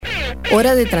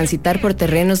Hora de transitar por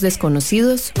terrenos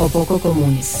desconocidos o poco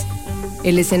comunes.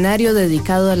 El escenario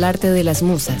dedicado al arte de las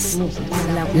musas,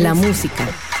 la música.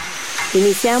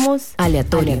 Iniciamos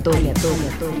Aleatorio.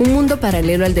 Un mundo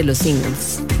paralelo al de los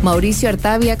singles. Mauricio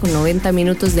Artavia con 90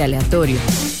 minutos de aleatorio,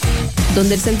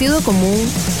 donde el sentido común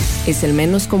es el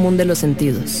menos común de los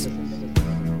sentidos.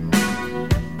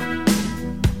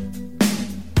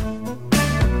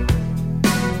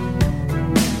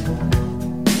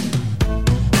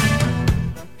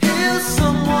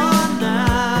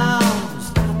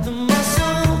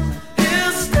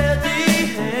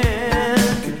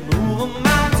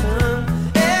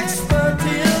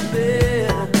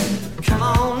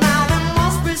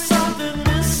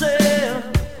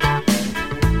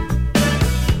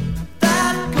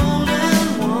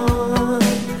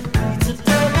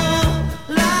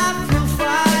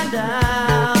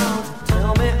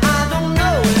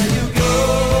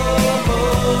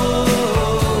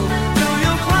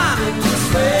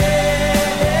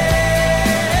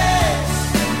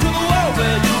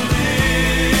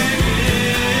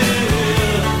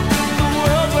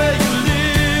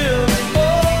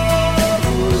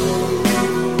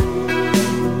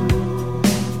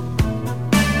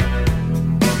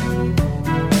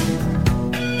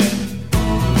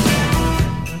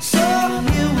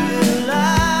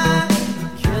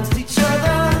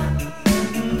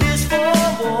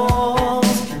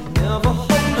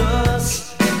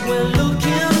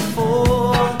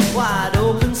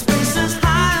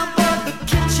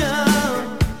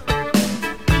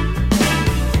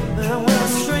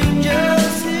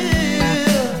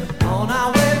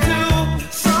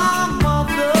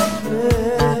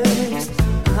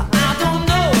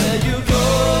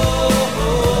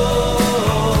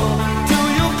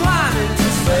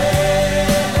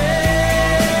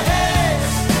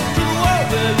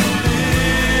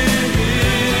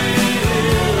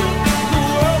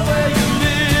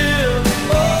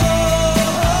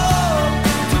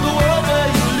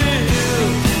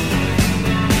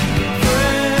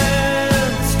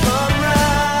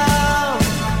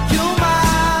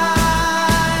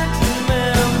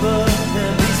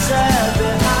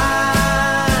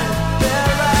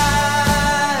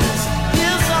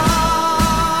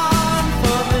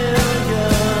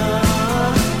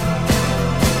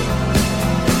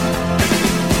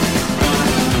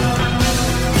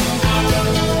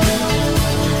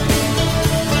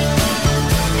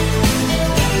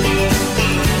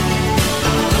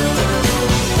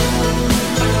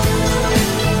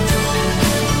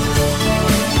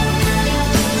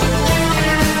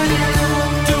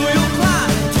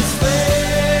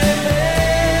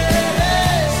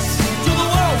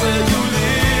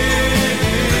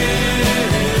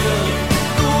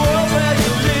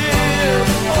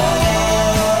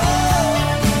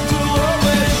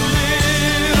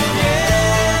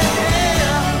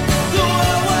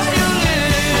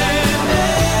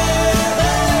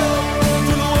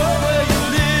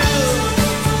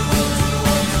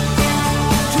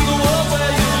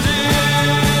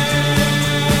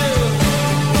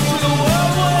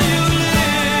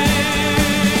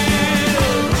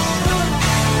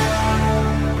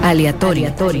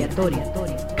 Aleatorio.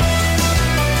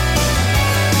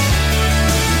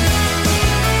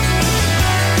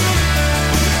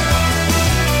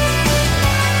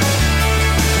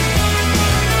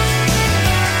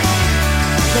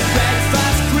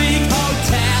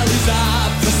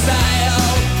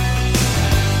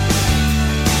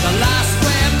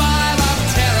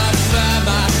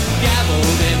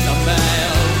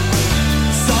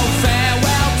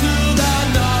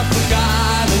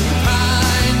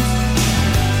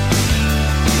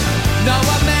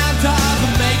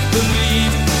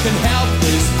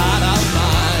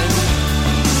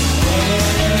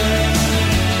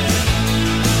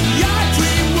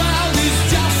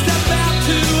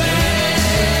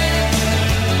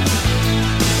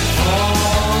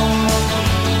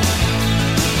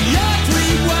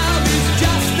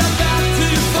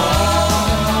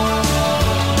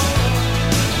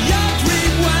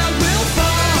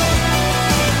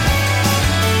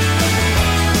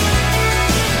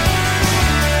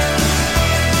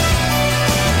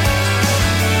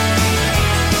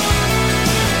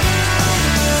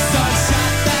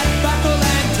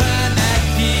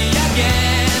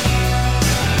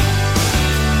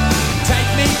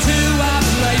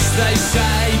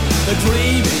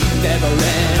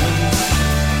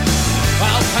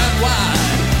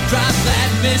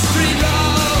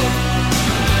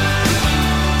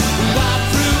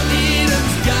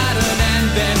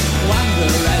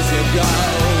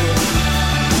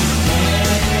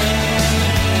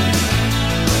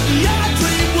 Your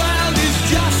dream world is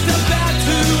just about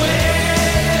to end.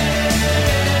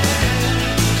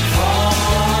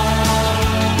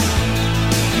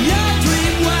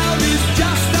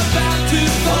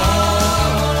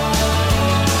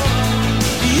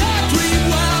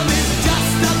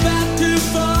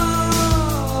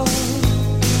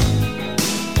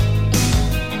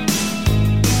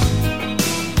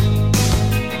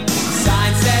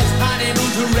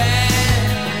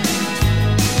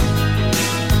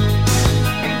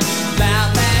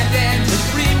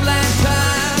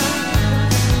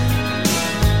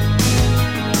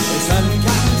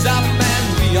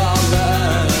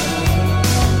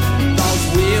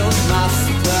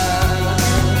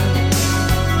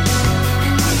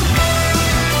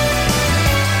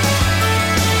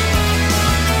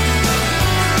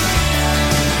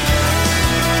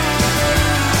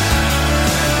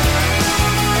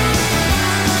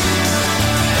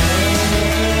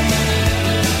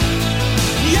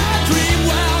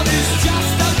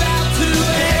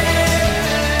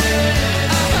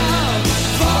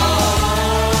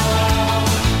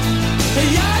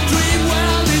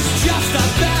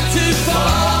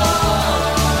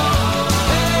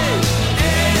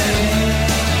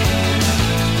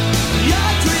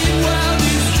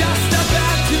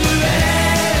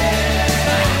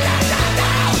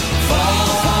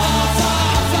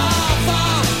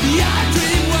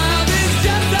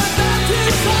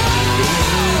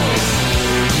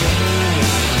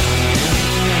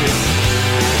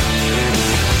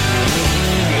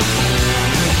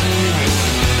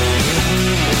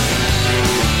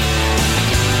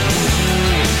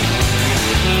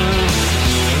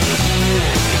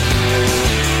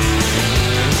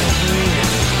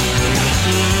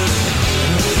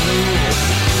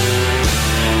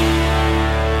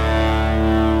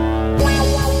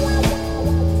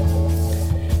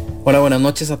 Hola, buenas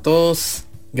noches a todos.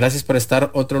 Gracias por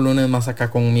estar otro lunes más acá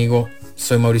conmigo.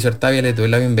 Soy Mauricio Artavia, les doy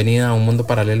la bienvenida a un mundo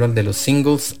paralelo al de los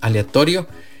singles aleatorio,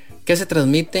 que se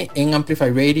transmite en Amplify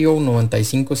Radio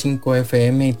 95.5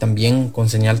 FM y también con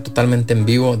señal totalmente en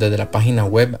vivo desde la página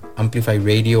web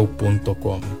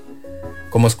amplifyradio.com.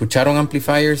 Como escucharon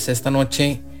Amplifiers, esta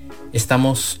noche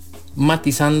estamos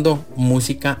matizando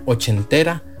música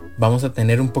ochentera. Vamos a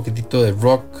tener un poquitito de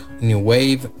rock, new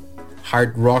wave,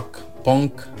 hard rock,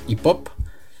 punk y pop,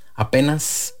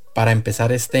 apenas para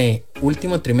empezar este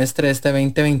último trimestre de este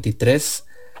 2023,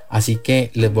 así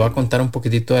que les voy a contar un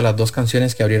poquitito de las dos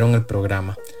canciones que abrieron el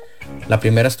programa. La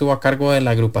primera estuvo a cargo de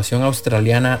la agrupación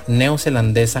australiana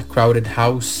neozelandesa Crowded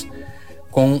House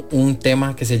con un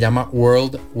tema que se llama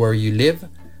World Where You Live,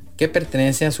 que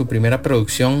pertenece a su primera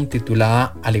producción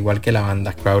titulada al igual que la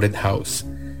banda Crowded House.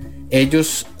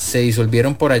 Ellos se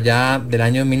disolvieron por allá del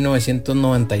año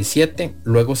 1997,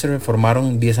 luego se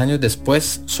reformaron 10 años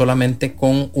después solamente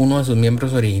con uno de sus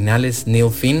miembros originales, Neil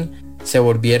Finn. Se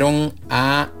volvieron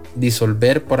a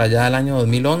disolver por allá del año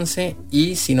 2011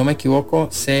 y, si no me equivoco,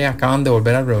 se acaban de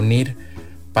volver a reunir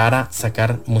para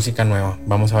sacar música nueva.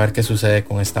 Vamos a ver qué sucede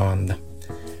con esta banda.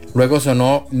 Luego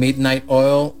sonó Midnight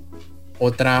Oil,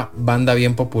 otra banda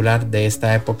bien popular de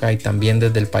esta época y también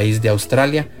desde el país de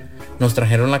Australia. Nos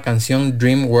trajeron la canción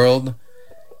Dream World,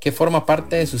 que forma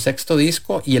parte de su sexto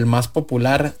disco y el más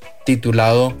popular,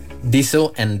 titulado Diesel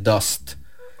and Dust,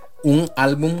 un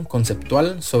álbum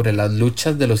conceptual sobre las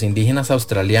luchas de los indígenas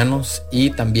australianos y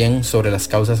también sobre las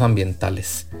causas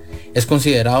ambientales. Es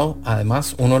considerado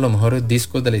además uno de los mejores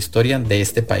discos de la historia de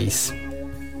este país.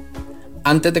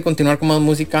 Antes de continuar con más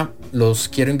música, los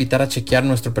quiero invitar a chequear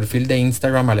nuestro perfil de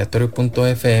Instagram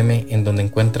aleatorio.fm, en donde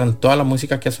encuentran toda la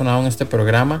música que ha sonado en este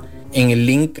programa. En el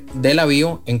link de la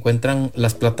bio encuentran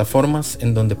las plataformas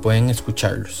en donde pueden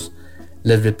escucharlos.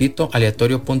 Les repito,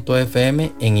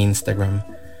 aleatorio.fm en Instagram.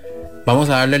 Vamos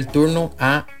a darle el turno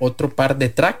a otro par de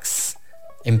tracks.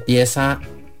 Empieza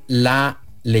la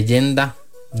leyenda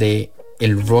de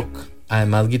el rock,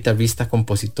 además guitarrista,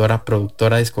 compositora,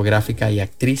 productora discográfica y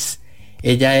actriz.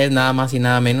 Ella es nada más y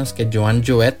nada menos que Joan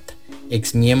Jett,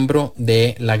 ex miembro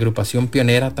de la agrupación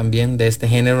pionera también de este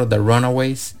género, The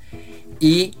Runaways,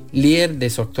 y líder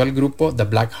de su actual grupo, The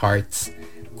Black Hearts,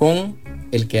 con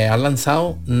el que ha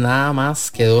lanzado nada más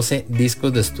que 12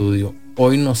 discos de estudio.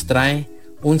 Hoy nos trae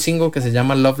un single que se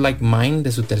llama Love Like Mine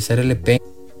de su tercer LP,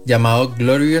 llamado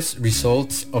Glorious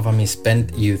Results of a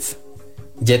Misspent Youth.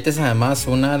 Jett es además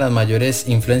una de las mayores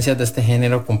influencias de este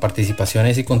género, con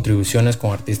participaciones y contribuciones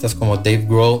con artistas como Dave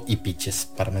Grohl y Peaches,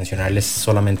 para mencionarles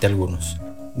solamente algunos.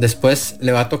 Después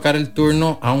le va a tocar el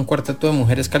turno a un cuarteto de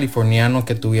mujeres californiano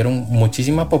que tuvieron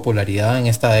muchísima popularidad en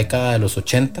esta década de los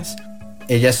 80s.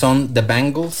 Ellas son The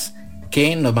Bangles,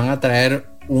 que nos van a traer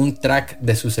un track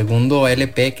de su segundo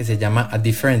LP que se llama A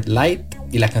Different Light,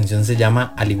 y la canción se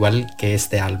llama al igual que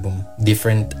este álbum,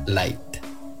 Different Light.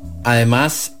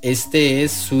 Además, este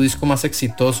es su disco más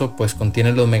exitoso, pues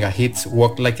contiene los mega hits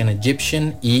Walk Like an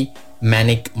Egyptian y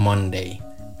Manic Monday.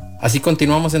 Así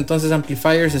continuamos entonces,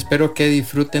 Amplifiers. Espero que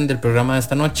disfruten del programa de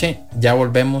esta noche. Ya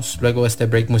volvemos luego de este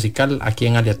break musical aquí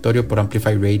en Aleatorio por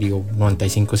Amplify Radio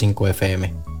 95.5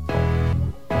 FM.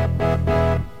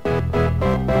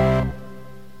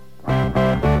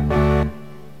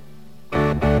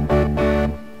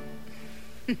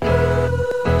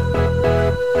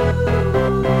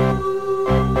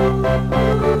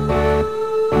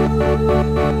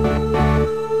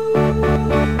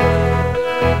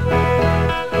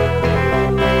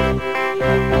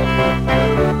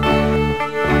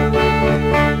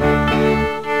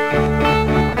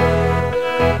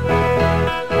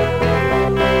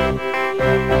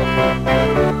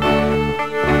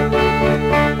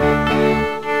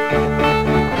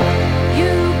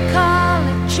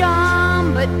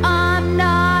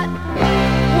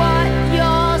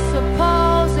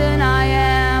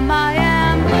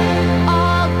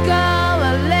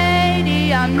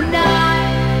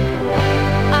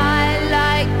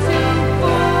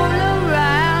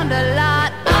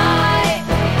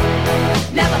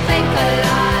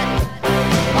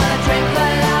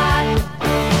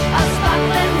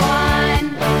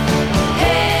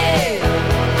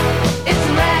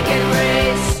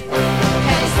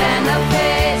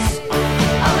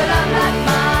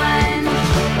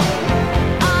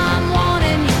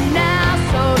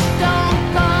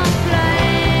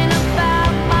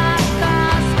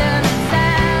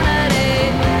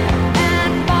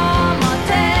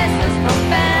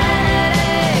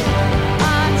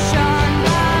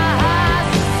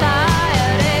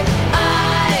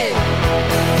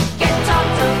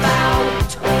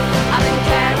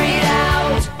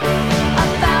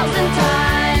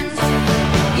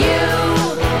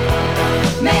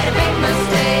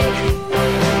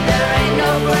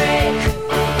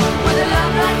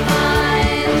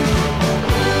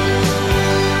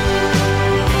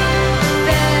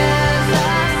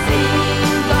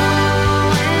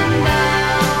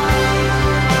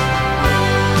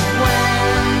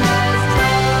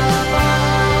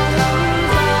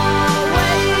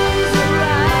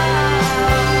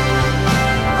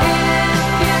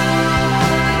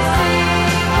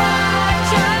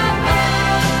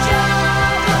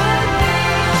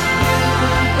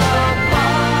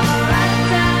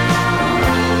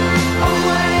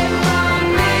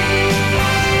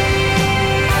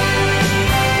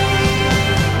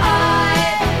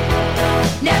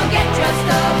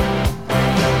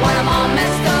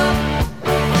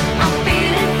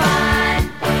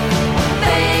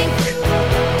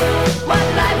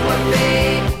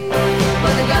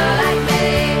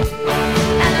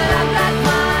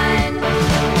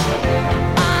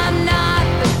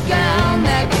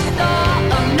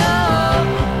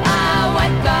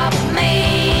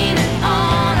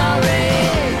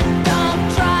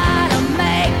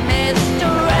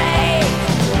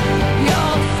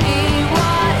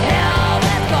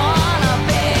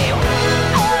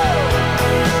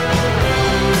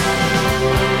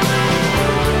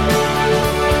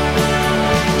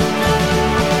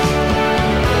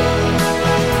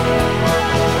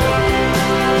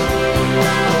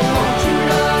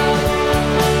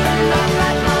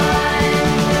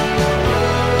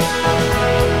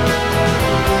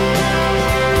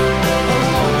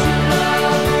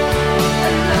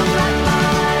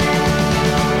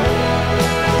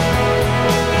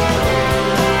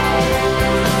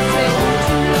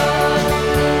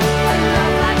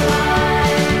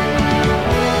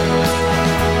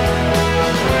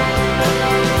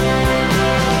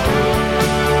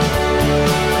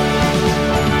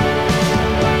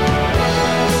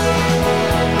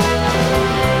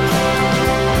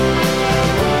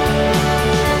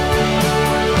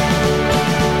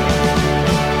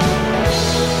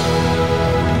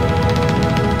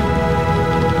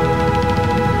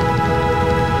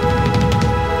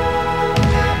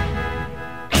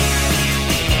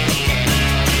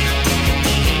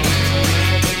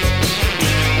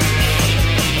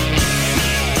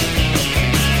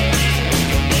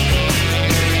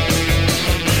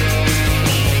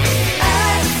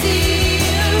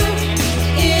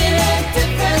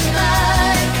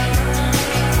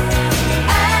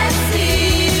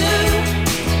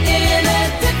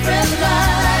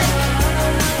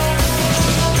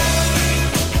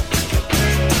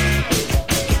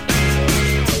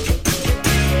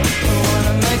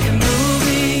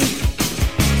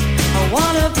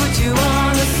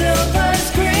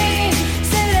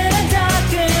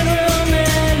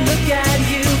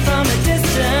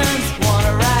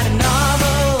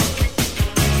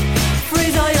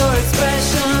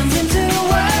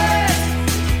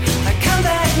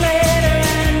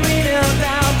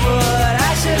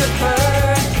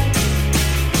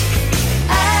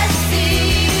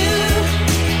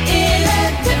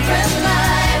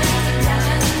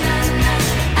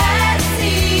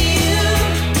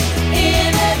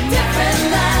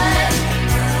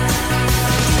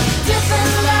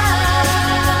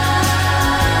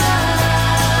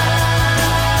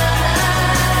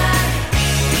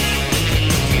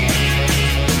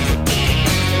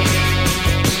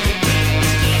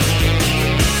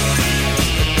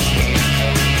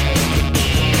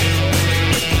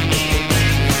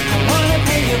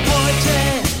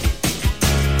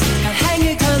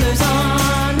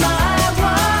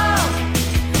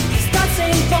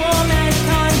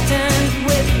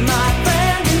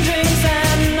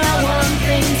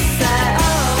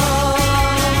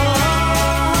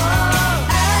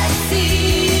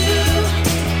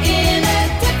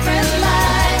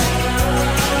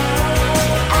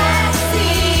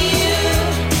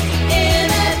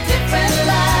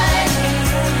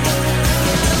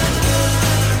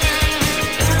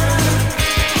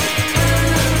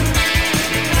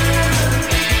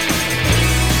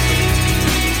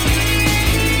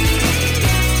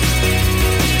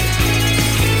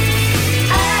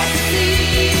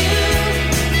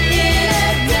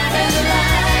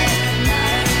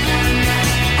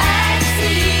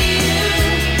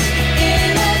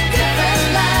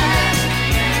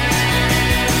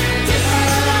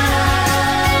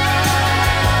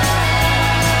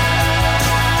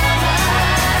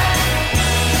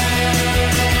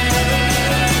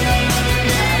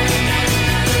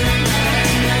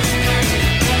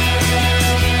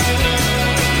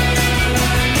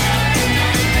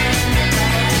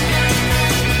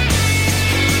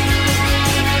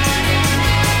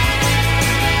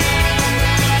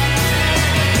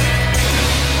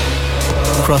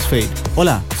 Crossfade.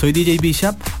 Hola, soy DJ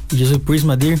Bishop. Y yo soy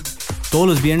Prisma Deer. Todos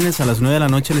los viernes a las 9 de la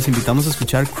noche les invitamos a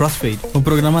escuchar Crossfade, un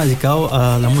programa dedicado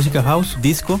a la música house,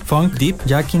 disco, funk, deep,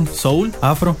 jacking, soul,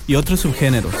 afro y otros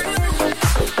subgéneros.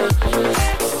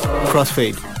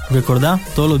 Crossfade. Recordá,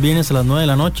 todos los viernes a las 9 de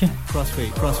la noche.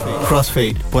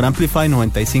 Crossfade por Amplify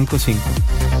 95.5.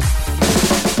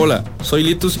 Hola, soy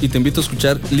Litus y te invito a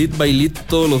escuchar Lit by Lit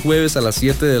todos los jueves a las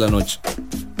 7 de la noche.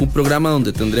 Un programa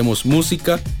donde tendremos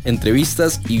música,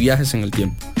 entrevistas y viajes en el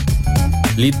tiempo.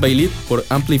 Lit by Lit por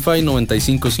Amplify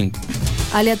 95.5.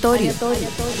 Aleatorio.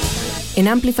 En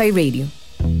Amplify Radio.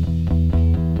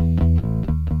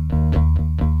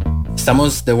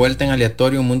 Estamos de vuelta en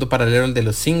Aleatorio, un mundo paralelo al de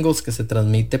los singles, que se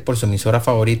transmite por su emisora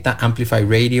favorita Amplify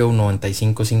Radio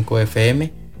 95.5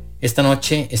 FM. Esta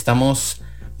noche estamos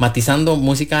matizando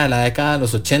música de la década de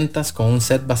los 80s con un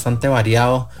set bastante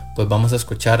variado, pues vamos a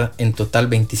escuchar en total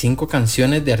 25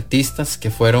 canciones de artistas que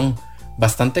fueron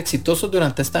bastante exitosos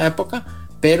durante esta época,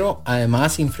 pero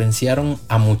además influenciaron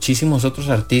a muchísimos otros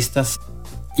artistas,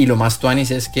 y lo más tuanis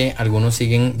es que algunos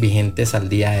siguen vigentes al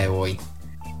día de hoy.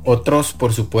 Otros,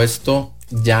 por supuesto,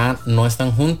 ya no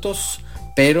están juntos,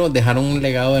 pero dejaron un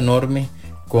legado enorme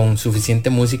con suficiente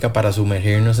música para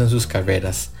sumergirnos en sus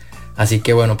carreras. Así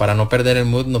que bueno, para no perder el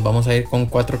mood, nos vamos a ir con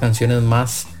 4 canciones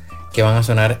más que van a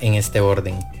sonar en este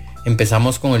orden.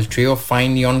 Empezamos con el trío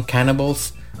Fine Young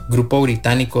Cannibals, grupo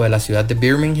británico de la ciudad de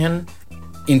Birmingham,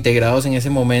 integrados en ese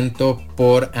momento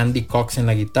por Andy Cox en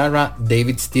la guitarra,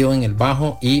 David Steele en el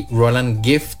bajo y Roland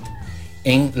Gift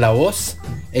en la voz.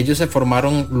 Ellos se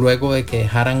formaron luego de que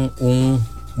dejaran un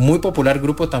muy popular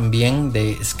grupo también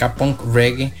de ska punk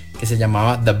reggae que se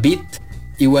llamaba The Beat,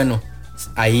 y bueno,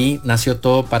 ahí nació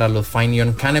todo para los Fine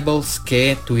Young Cannibals,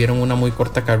 que tuvieron una muy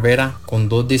corta carrera con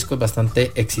 2 discos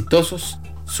bastante exitosos.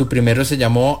 Su primero se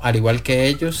llamó, al igual que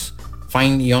ellos,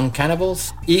 Fine Young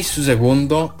Cannibals, y su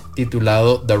segundo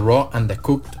titulado The Raw and the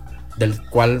Cooked, del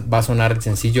cual va a sonar el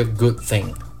sencillo Good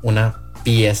Thing, una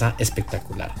pieza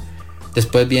espectacular.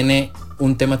 Después viene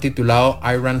un tema titulado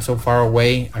I Ran So Far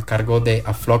Away a cargo de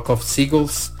A Flock of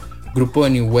Seagulls, grupo de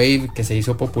New Wave que se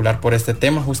hizo popular por este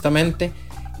tema justamente,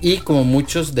 y como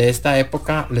muchos de esta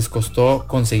época les costó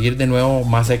conseguir de nuevo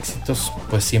más éxitos,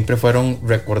 pues siempre fueron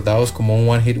recordados como un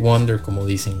one hit wonder, como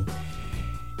dicen.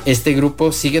 Este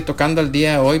grupo sigue tocando al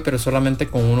día de hoy, pero solamente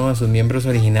con uno de sus miembros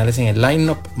originales en el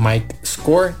lineup, Mike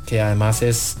Score, que además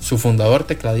es su fundador,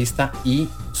 tecladista y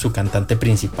su cantante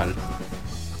principal.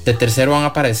 De tercero van a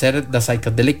aparecer The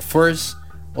Psychedelic Furs,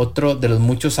 otro de los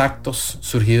muchos actos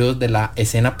surgidos de la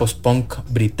escena post-punk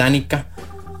británica.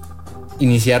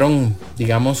 Iniciaron,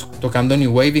 digamos, tocando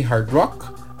New Wave y Hard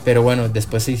Rock, pero bueno,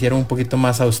 después se hicieron un poquito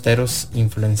más austeros,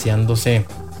 influenciándose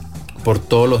por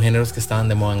todos los géneros que estaban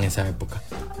de moda en esa época.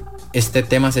 Este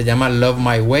tema se llama Love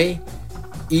My Way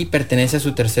y pertenece a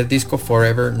su tercer disco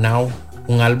Forever Now,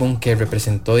 un álbum que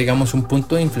representó, digamos, un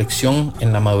punto de inflexión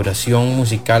en la maduración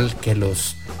musical que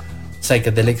los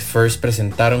Psychedelic Furs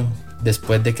presentaron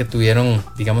después de que tuvieron,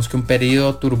 digamos, que un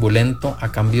periodo turbulento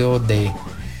a cambio de,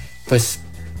 pues,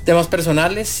 temas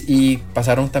personales, y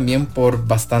pasaron también por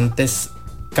bastantes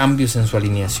cambios en su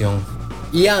alineación.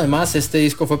 Y además este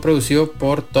disco fue producido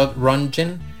por Todd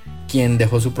Rundgren, quien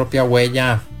dejó su propia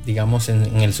huella, digamos,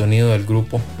 en el sonido del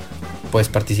grupo, pues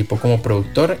participó como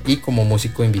productor y como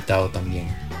músico invitado también.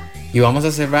 Y vamos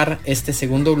a cerrar este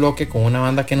segundo bloque con una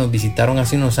banda que nos visitaron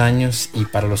hace unos años, y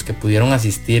para los que pudieron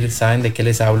asistir saben de qué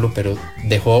les hablo, pero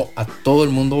dejó a todo el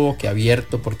mundo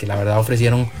boquiabierto porque la verdad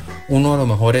ofrecieron uno de los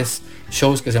mejores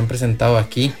shows que se han presentado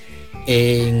aquí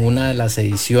en una de las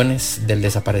ediciones del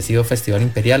desaparecido Festival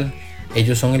Imperial.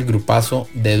 Ellos son el grupazo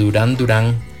de Duran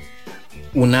Duran,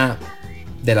 una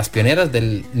de las pioneras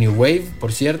del New Wave,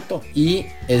 por cierto, y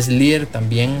es líder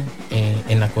también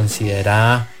en la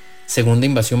considerada segunda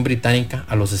invasión británica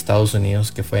a los Estados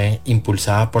Unidos, que fue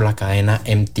impulsada por la cadena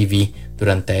MTV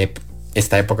durante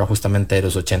esta época justamente de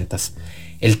los 80s.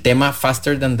 El tema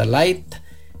Faster Than the Light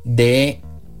de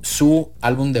su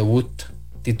álbum debut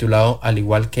titulado Al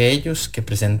igual que ellos, que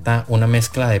presenta una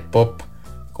mezcla de pop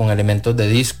con elementos de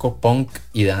disco, punk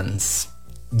y dance.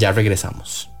 Ya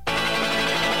regresamos.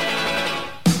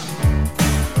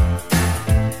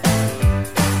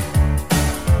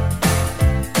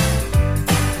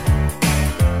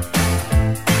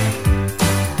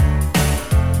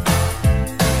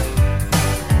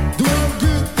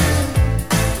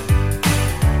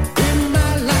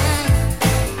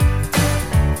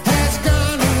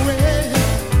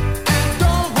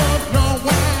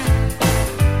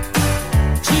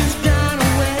 She's gone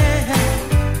away.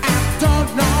 I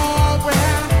don't know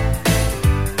where.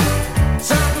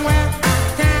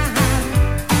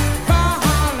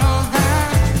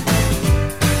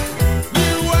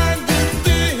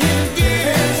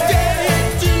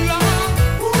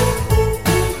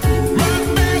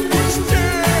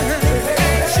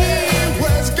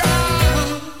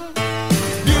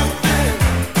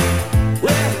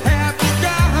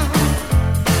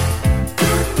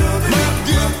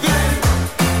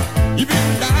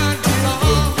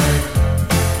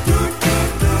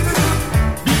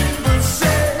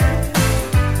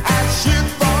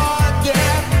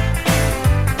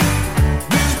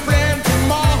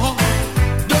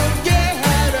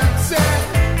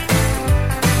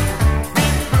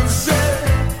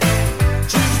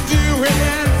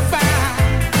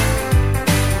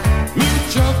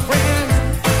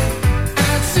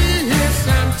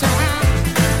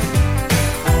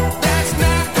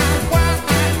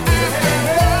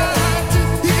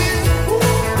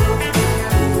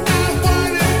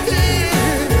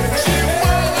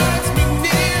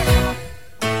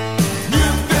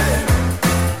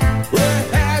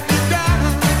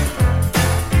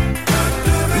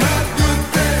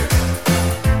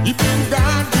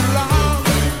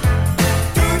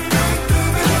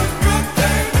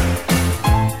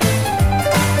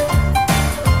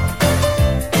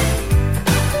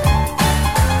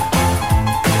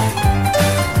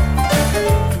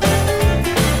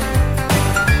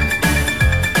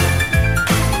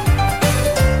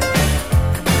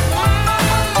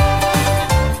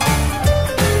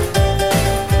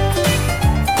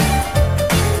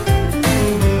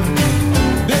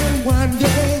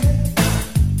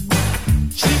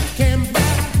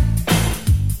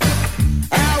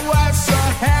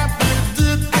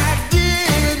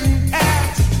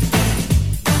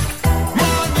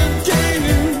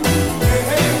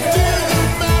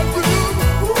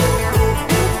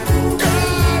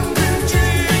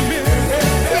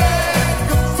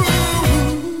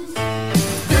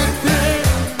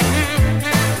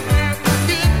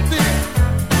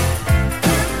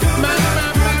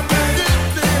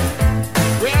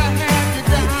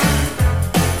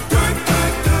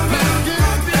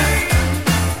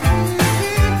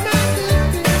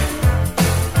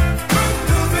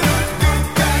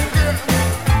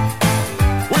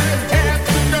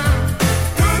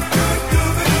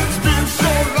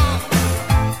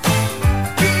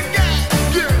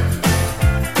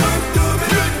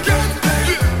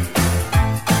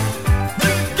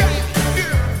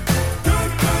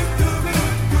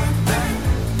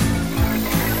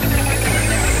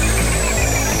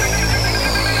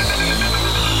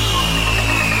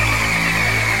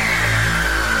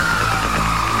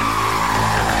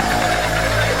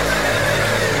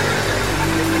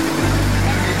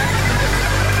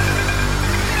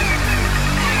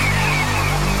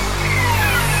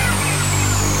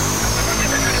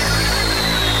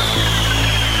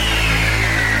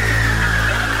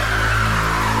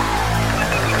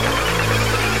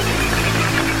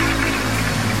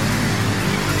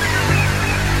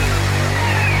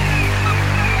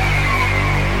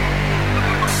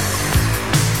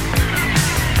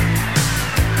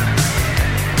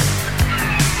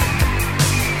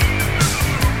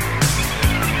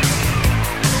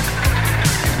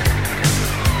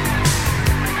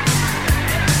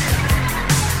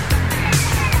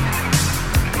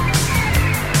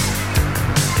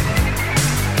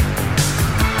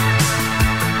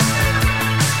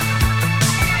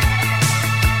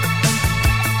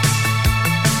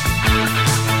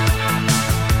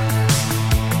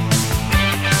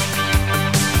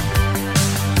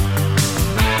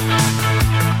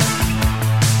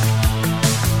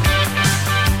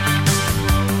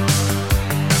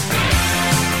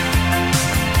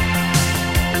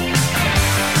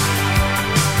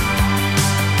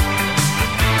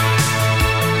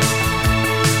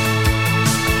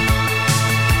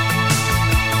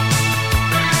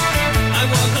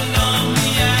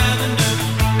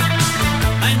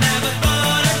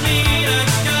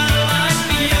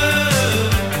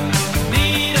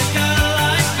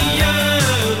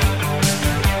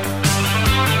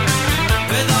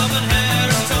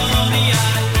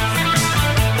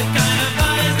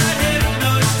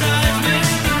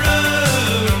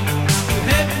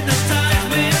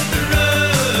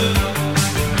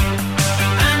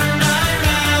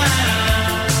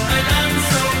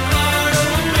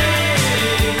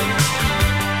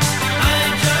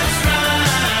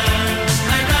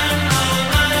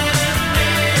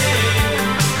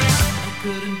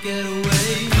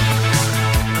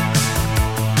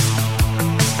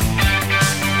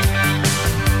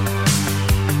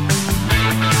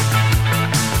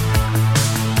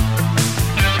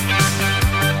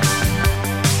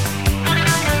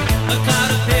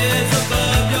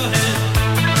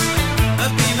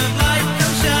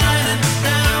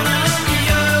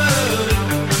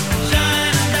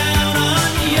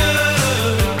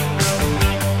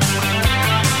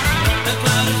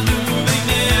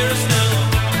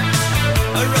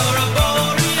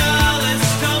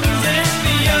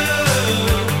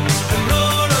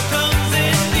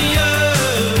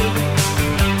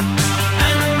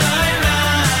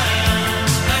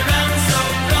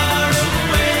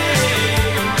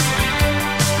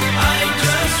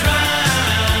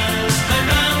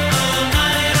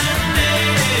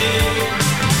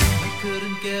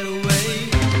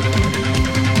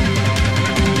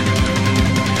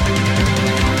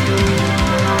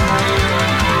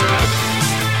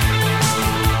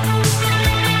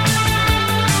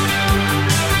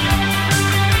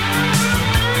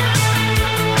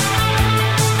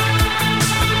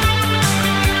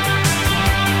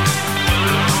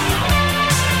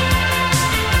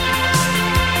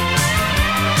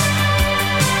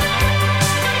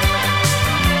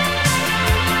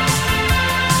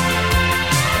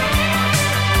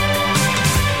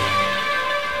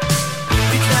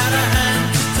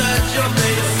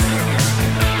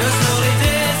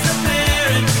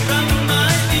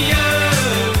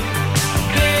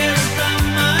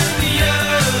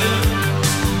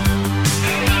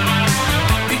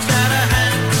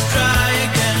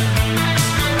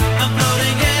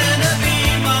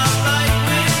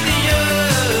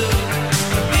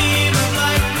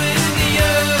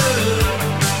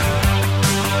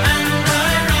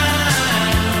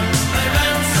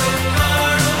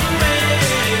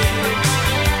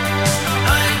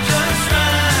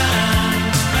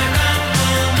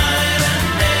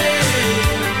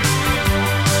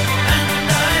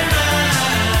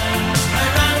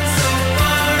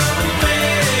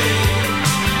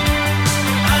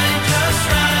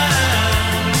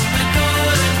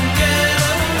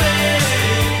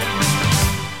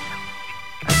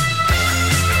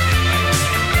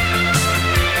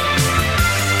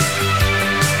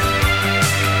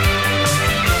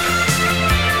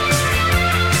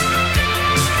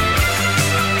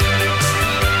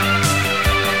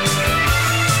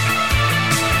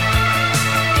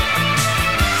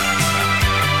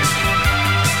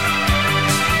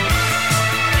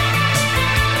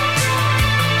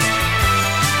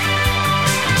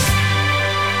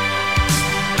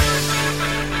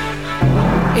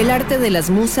 de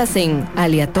las musas en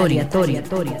Aleatorio.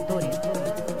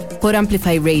 Por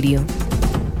Amplify Radio.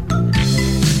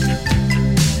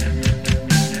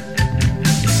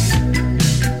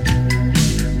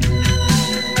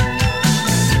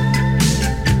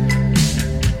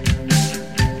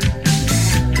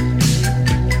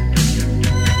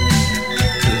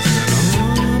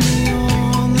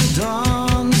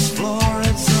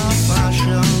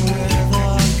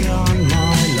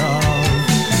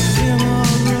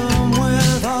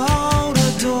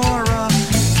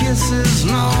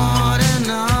 Not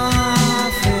enough.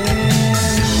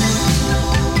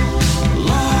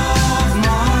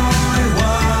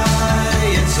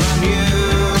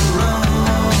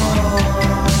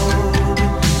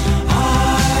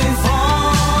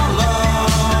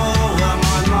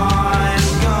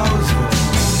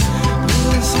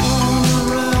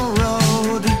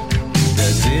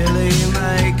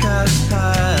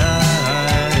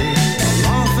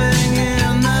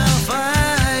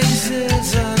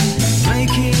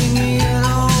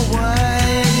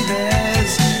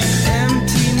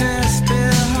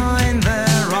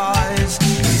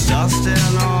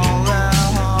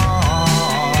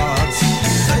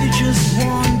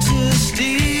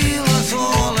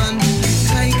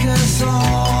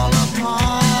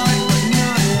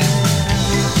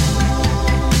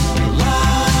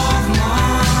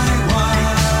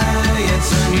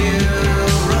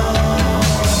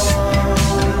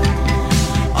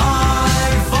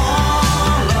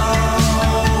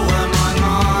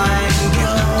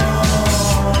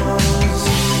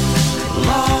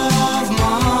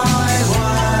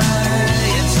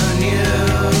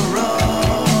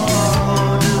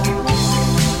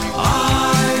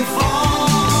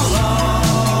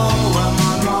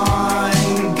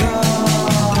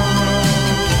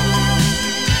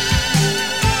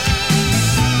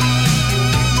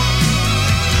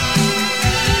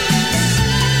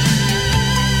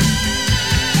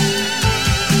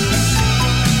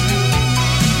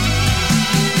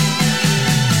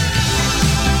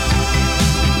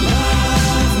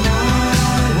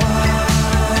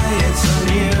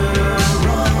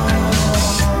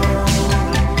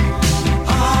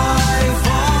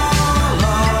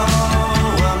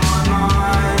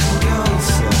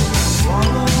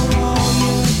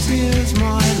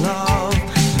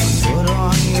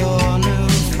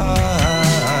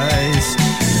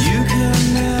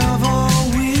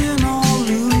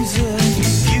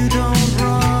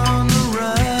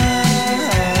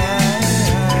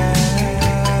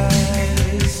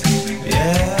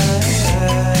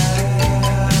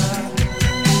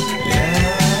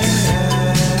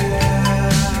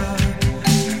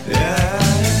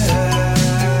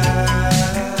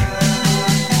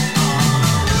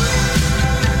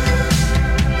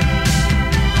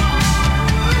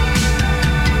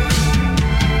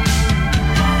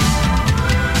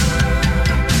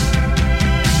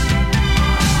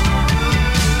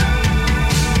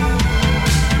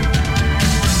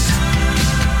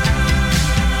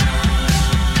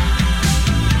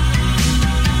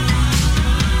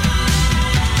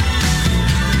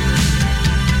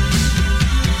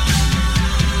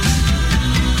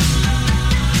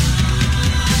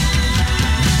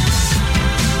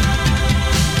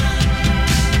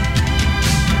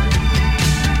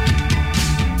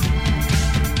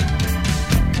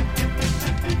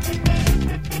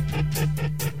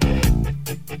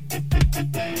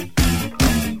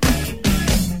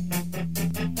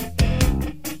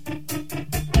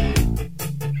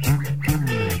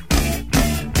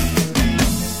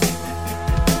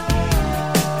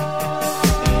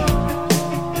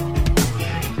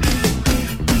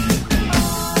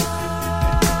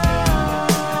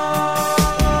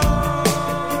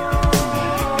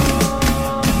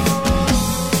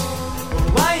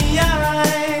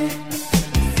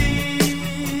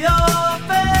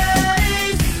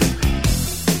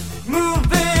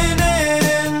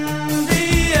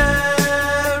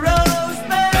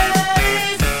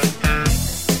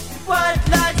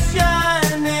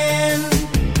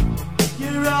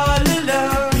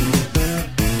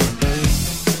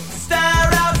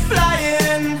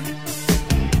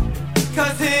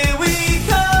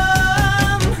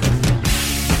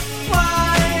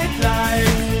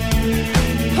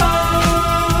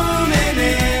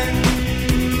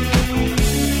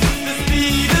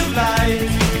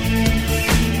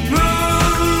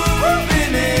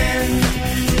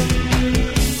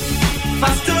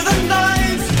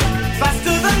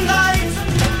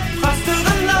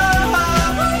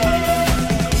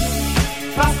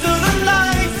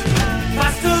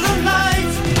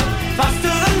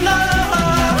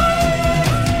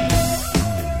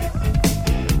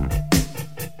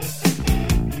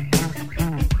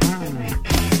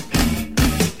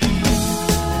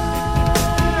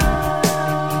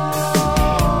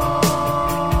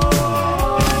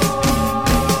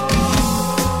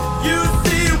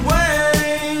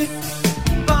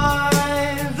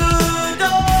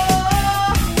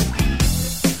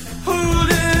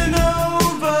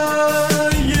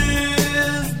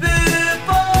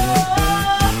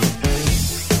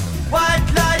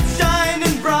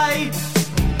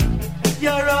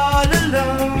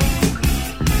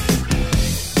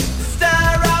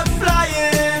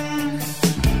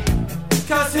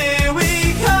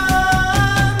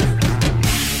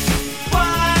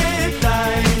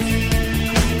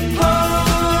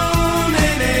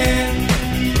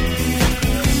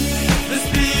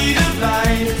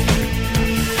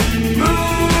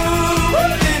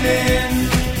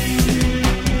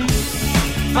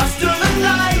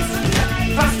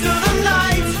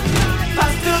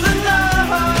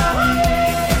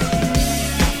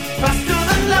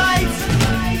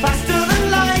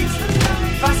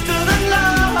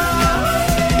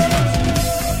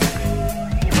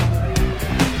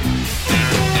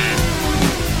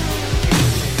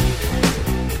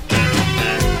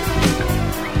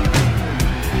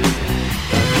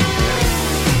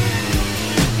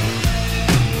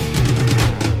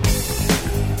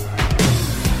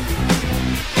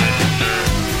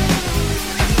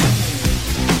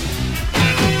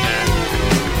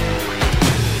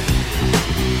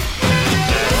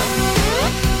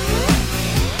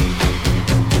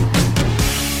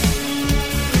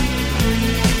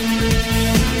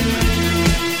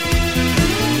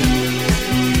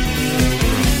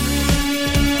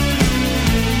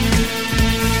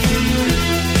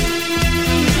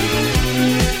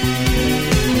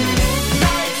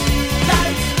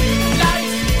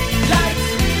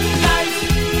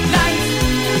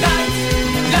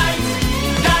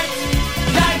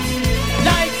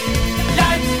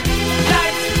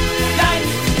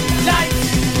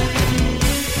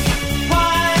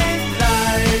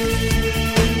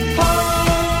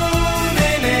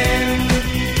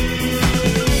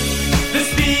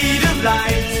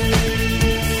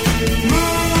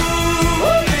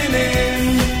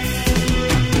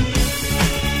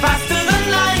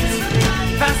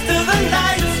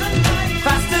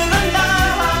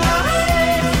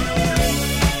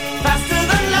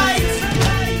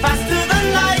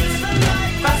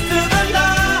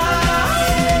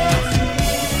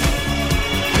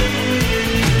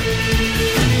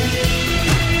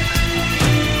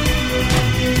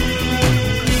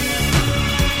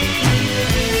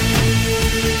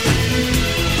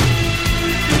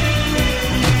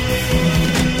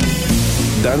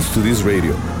 Dance to This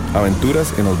Radio,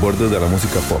 aventuras en los bordes de la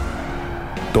música pop.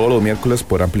 Todos los miércoles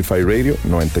por Amplify Radio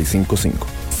 95.5.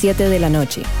 7 de la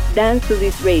noche. Dance to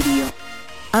This Radio.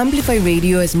 Amplify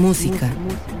Radio es música,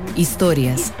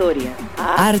 historias,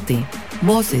 arte,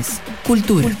 voces,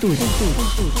 cultura.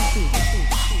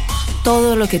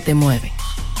 Todo lo que te mueve.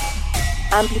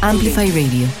 Amplify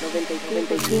Radio.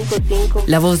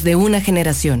 La voz de una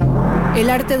generación.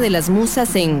 El arte de las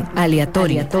musas en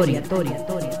aleatorio.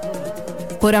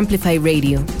 Por Amplify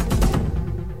Radio.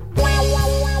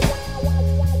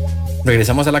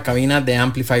 Regresamos a la cabina de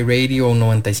Amplify Radio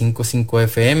 95.5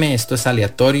 FM. Esto es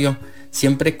aleatorio,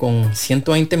 siempre con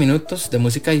 120 minutos de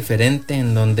música diferente,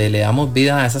 en donde le damos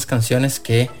vida a esas canciones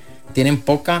que tienen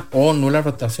poca o nula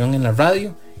rotación en la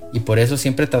radio, y por eso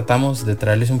siempre tratamos de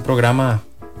traerles un programa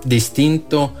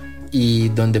distinto y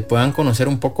donde puedan conocer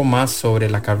un poco más sobre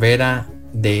la carrera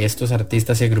de estos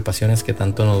artistas y agrupaciones que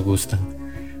tanto nos gustan.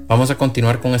 Vamos a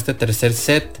continuar con este tercer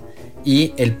set,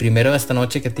 y el primero de esta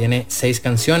noche, que tiene 6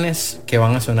 canciones que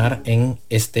van a sonar en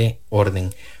este orden.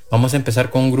 Vamos a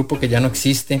empezar con un grupo que ya no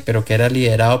existe, pero que era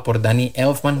liderado por Danny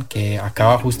Elfman, que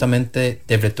acaba justamente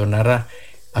de retornar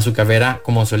a su carrera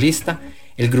como solista.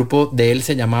 El grupo de él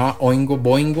se llamaba Oingo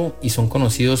Boingo y son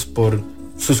conocidos por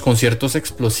sus conciertos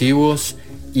explosivos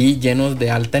y llenos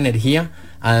de alta energía,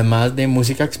 además de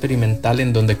música experimental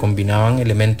en donde combinaban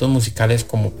elementos musicales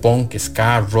como punk,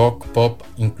 ska, rock, pop,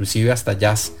 inclusive hasta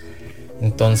jazz.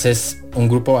 Entonces, un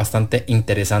grupo bastante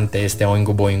interesante este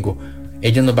Oingo Boingo.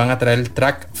 Ellos nos van a traer el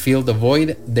track Feel the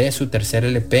Void de su tercer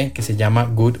LP, que se llama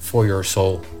Good for Your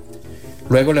Soul.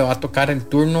 Luego le va a tocar el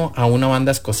turno a una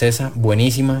banda escocesa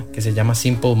buenísima que se llama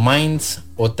Simple Minds,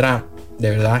 otra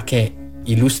de verdad que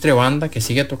ilustre banda que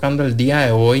sigue tocando el día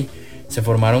de hoy. Se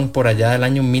formaron por allá del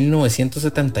año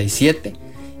 1977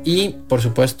 y por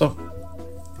supuesto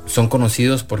son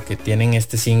conocidos porque tienen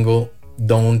este single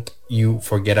Don't You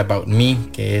Forget About Me,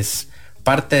 que es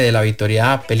parte de la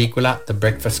vitoreada película The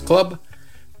Breakfast Club.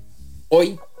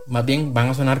 Hoy más bien van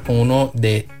a sonar con uno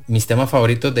de mis temas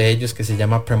favoritos de ellos, que se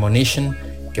llama Premonition,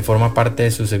 que forma parte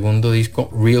de su segundo disco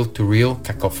Real to Real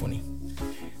Cacophony.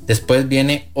 Después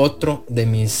viene otro de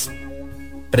mis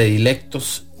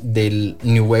predilectos del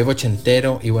New Wave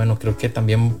ochentero, y bueno, creo que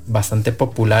también bastante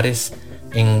populares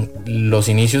en los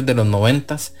inicios de los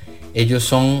 90s. Ellos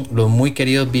son los muy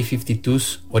queridos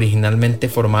B-52s, originalmente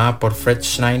formada por Fred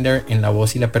Schneider en la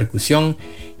voz y la percusión,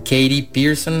 Katie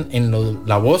Pearson en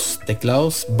la voz,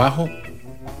 teclados, bajo,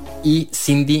 y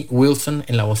Cindy Wilson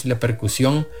en la voz y la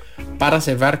percusión, para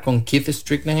cerrar con Keith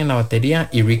Strickland en la batería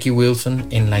y Ricky Wilson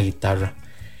en la guitarra.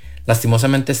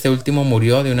 Lastimosamente este último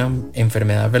murió de una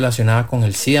enfermedad relacionada con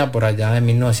el SIDA por allá de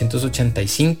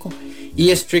 1985, y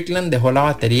Strickland dejó la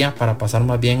batería para pasar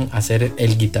más bien a ser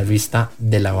el guitarrista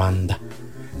de la banda.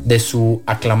 De su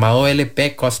aclamado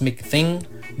LP Cosmic Thing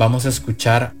vamos a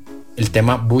escuchar el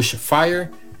tema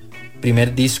Bushfire,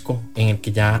 primer disco en el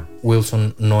que ya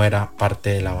Wilson no era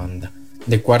parte de la banda.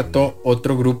 De cuarto,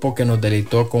 otro grupo que nos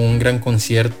deleitó con un gran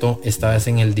concierto, esta vez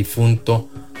en el difunto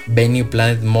Venue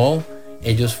Planet Mall.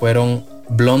 Ellos fueron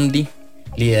Blondie,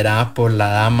 liderada por la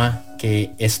dama que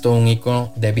es todo un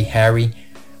ícono, Debbie Harry.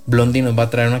 Blondie nos va a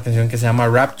traer una canción que se llama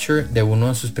Rapture, de uno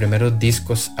de sus primeros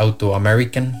discos, Auto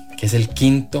American, que es el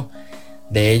quinto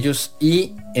de ellos,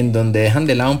 y en donde dejan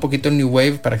de lado un poquito el New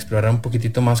Wave para explorar un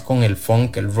poquitito más con el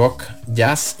funk, el rock,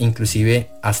 jazz, inclusive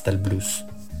hasta el blues.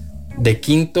 De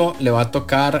quinto le va a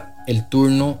tocar el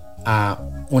turno a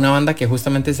una banda que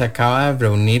justamente se acaba de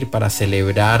reunir para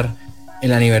celebrar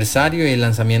el aniversario y el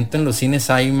lanzamiento en los cines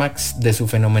IMAX de su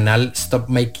fenomenal Stop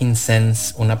Making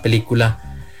Sense, una película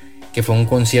que fue un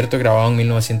concierto grabado en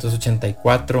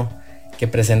 1984 que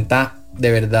presenta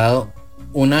de verdad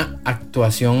una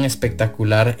actuación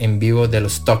espectacular en vivo de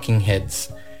los Talking Heads,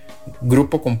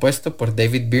 grupo compuesto por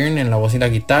David Byrne en la voz y la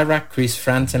guitarra, Chris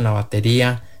Frantz en la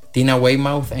batería, Tina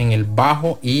Weymouth en el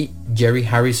bajo y Jerry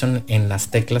Harrison en las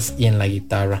teclas y en la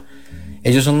guitarra.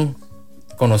 Ellos son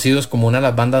conocidos como una de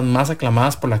las bandas más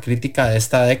aclamadas por la crítica de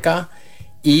esta década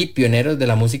y pioneros de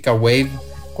la música wave,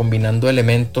 combinando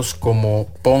elementos como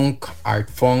punk, art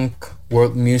funk,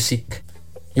 world music,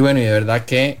 y bueno, y de verdad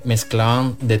que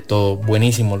mezclaban de todo.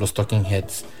 Buenísimo los Talking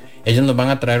Heads. Ellos nos van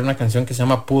a traer una canción que se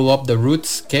llama Pull Up the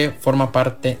Roots, que forma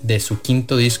parte de su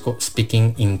quinto disco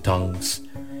Speaking in Tongues.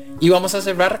 Y vamos a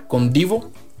cerrar con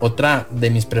Divo, otra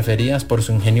de mis preferidas por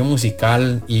su ingenio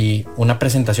musical y una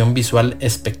presentación visual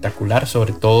espectacular,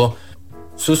 sobre todo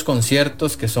sus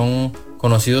conciertos, que son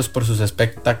conocidos por sus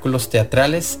espectáculos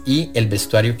teatrales y el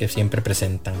vestuario que siempre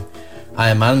presentan.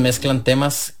 Además mezclan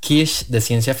temas quiche de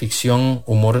ciencia ficción,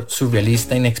 humor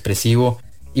surrealista inexpresivo,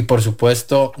 y por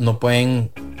supuesto no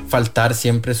pueden faltar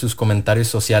siempre sus comentarios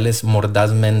sociales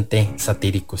mordazmente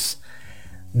satíricos.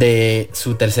 De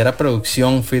su tercera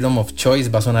producción, Freedom of Choice,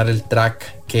 va a sonar el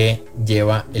track que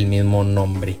lleva el mismo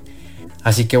nombre.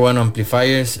 Así que bueno,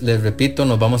 Amplifiers, les repito,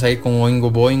 nos vamos a ir con Oingo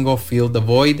Boingo, Feel the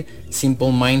Void,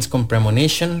 Simple Minds con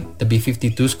Premonition, The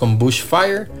B-52s con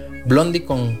Bushfire, Blondie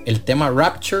con el tema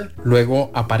Rapture, luego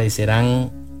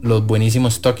aparecerán los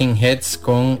buenísimos Talking Heads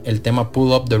con el tema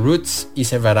Pull Up the Roots y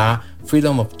cerrará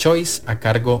Freedom of Choice a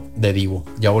cargo de Divo.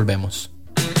 Ya volvemos.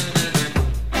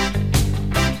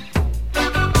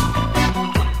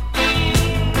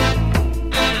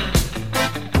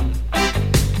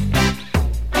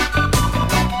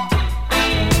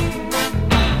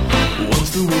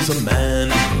 A man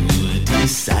who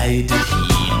decided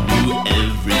he knew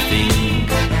everything.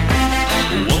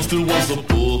 Once there was a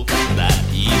book that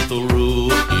he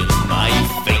threw in my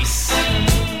face.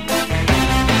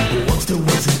 Once there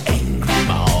was an angry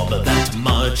mob that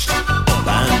marched up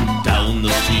and down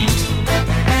the street.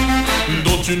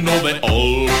 Don't you know they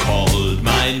all called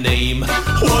my name?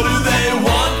 What do they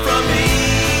want from me?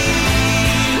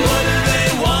 What do they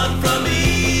want from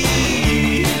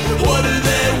me? What do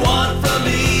they want from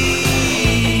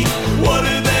me? What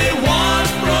do they want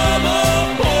from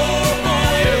a poor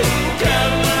boy who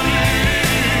can't believe?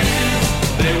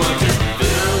 They want to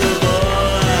fill the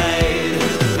void.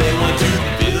 They want to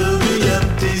fill the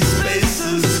empty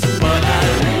spaces. But I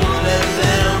won't let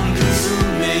them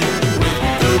consume me with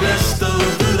the rest of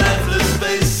the lifeless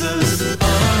faces.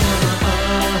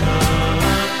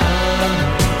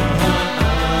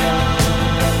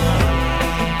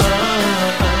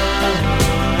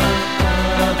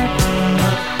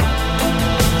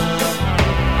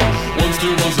 Once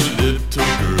there was a little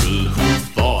girl who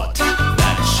thought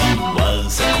that she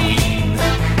was a queen,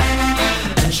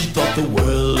 and she thought the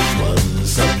world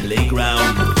was a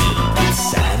playground filled with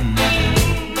sand.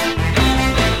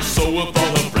 So with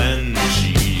all her friends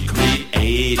she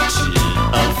created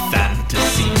a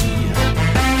fantasy.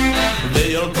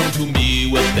 They all come to me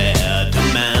with their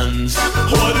demands.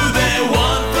 What do they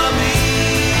want from me?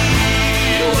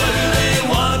 What do they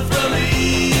want from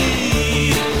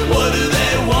me? What do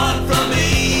they want from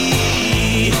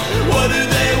me? What do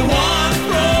they want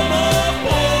from a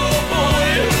poor boy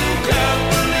who can't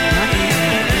believe?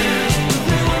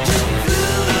 They want to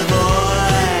fill the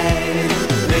void.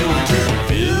 They want to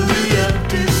fill the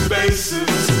empty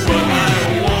spaces. But I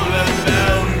won't let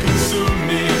them consume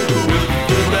me with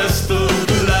the rest of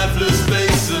the lifeless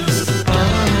faces.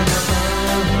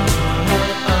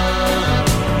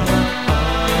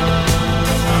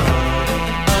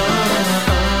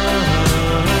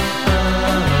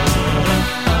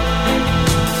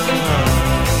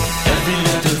 Every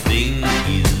little thing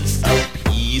is a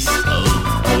piece of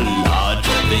a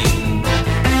larger thing.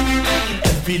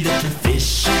 Every little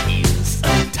fish is a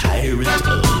tyrant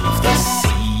of the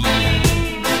sea.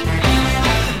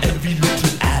 Every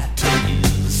little atom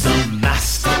is a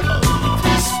master of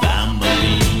his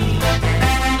family.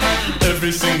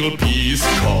 Every single piece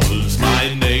calls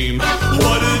my name.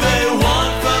 What do they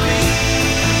want from me?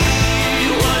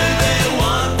 What do they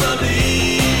want from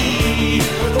me?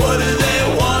 What do they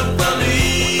want from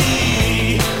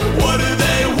me? What do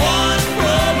they want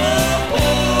from a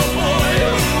poor boy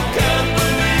who can't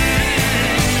believe?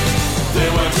 They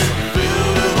want to fill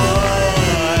the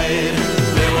void.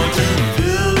 They want to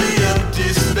fill the empty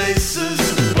spaces.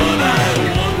 But I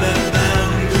won't let them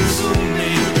consume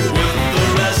me with the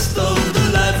rest of the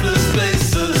lifeless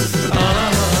faces.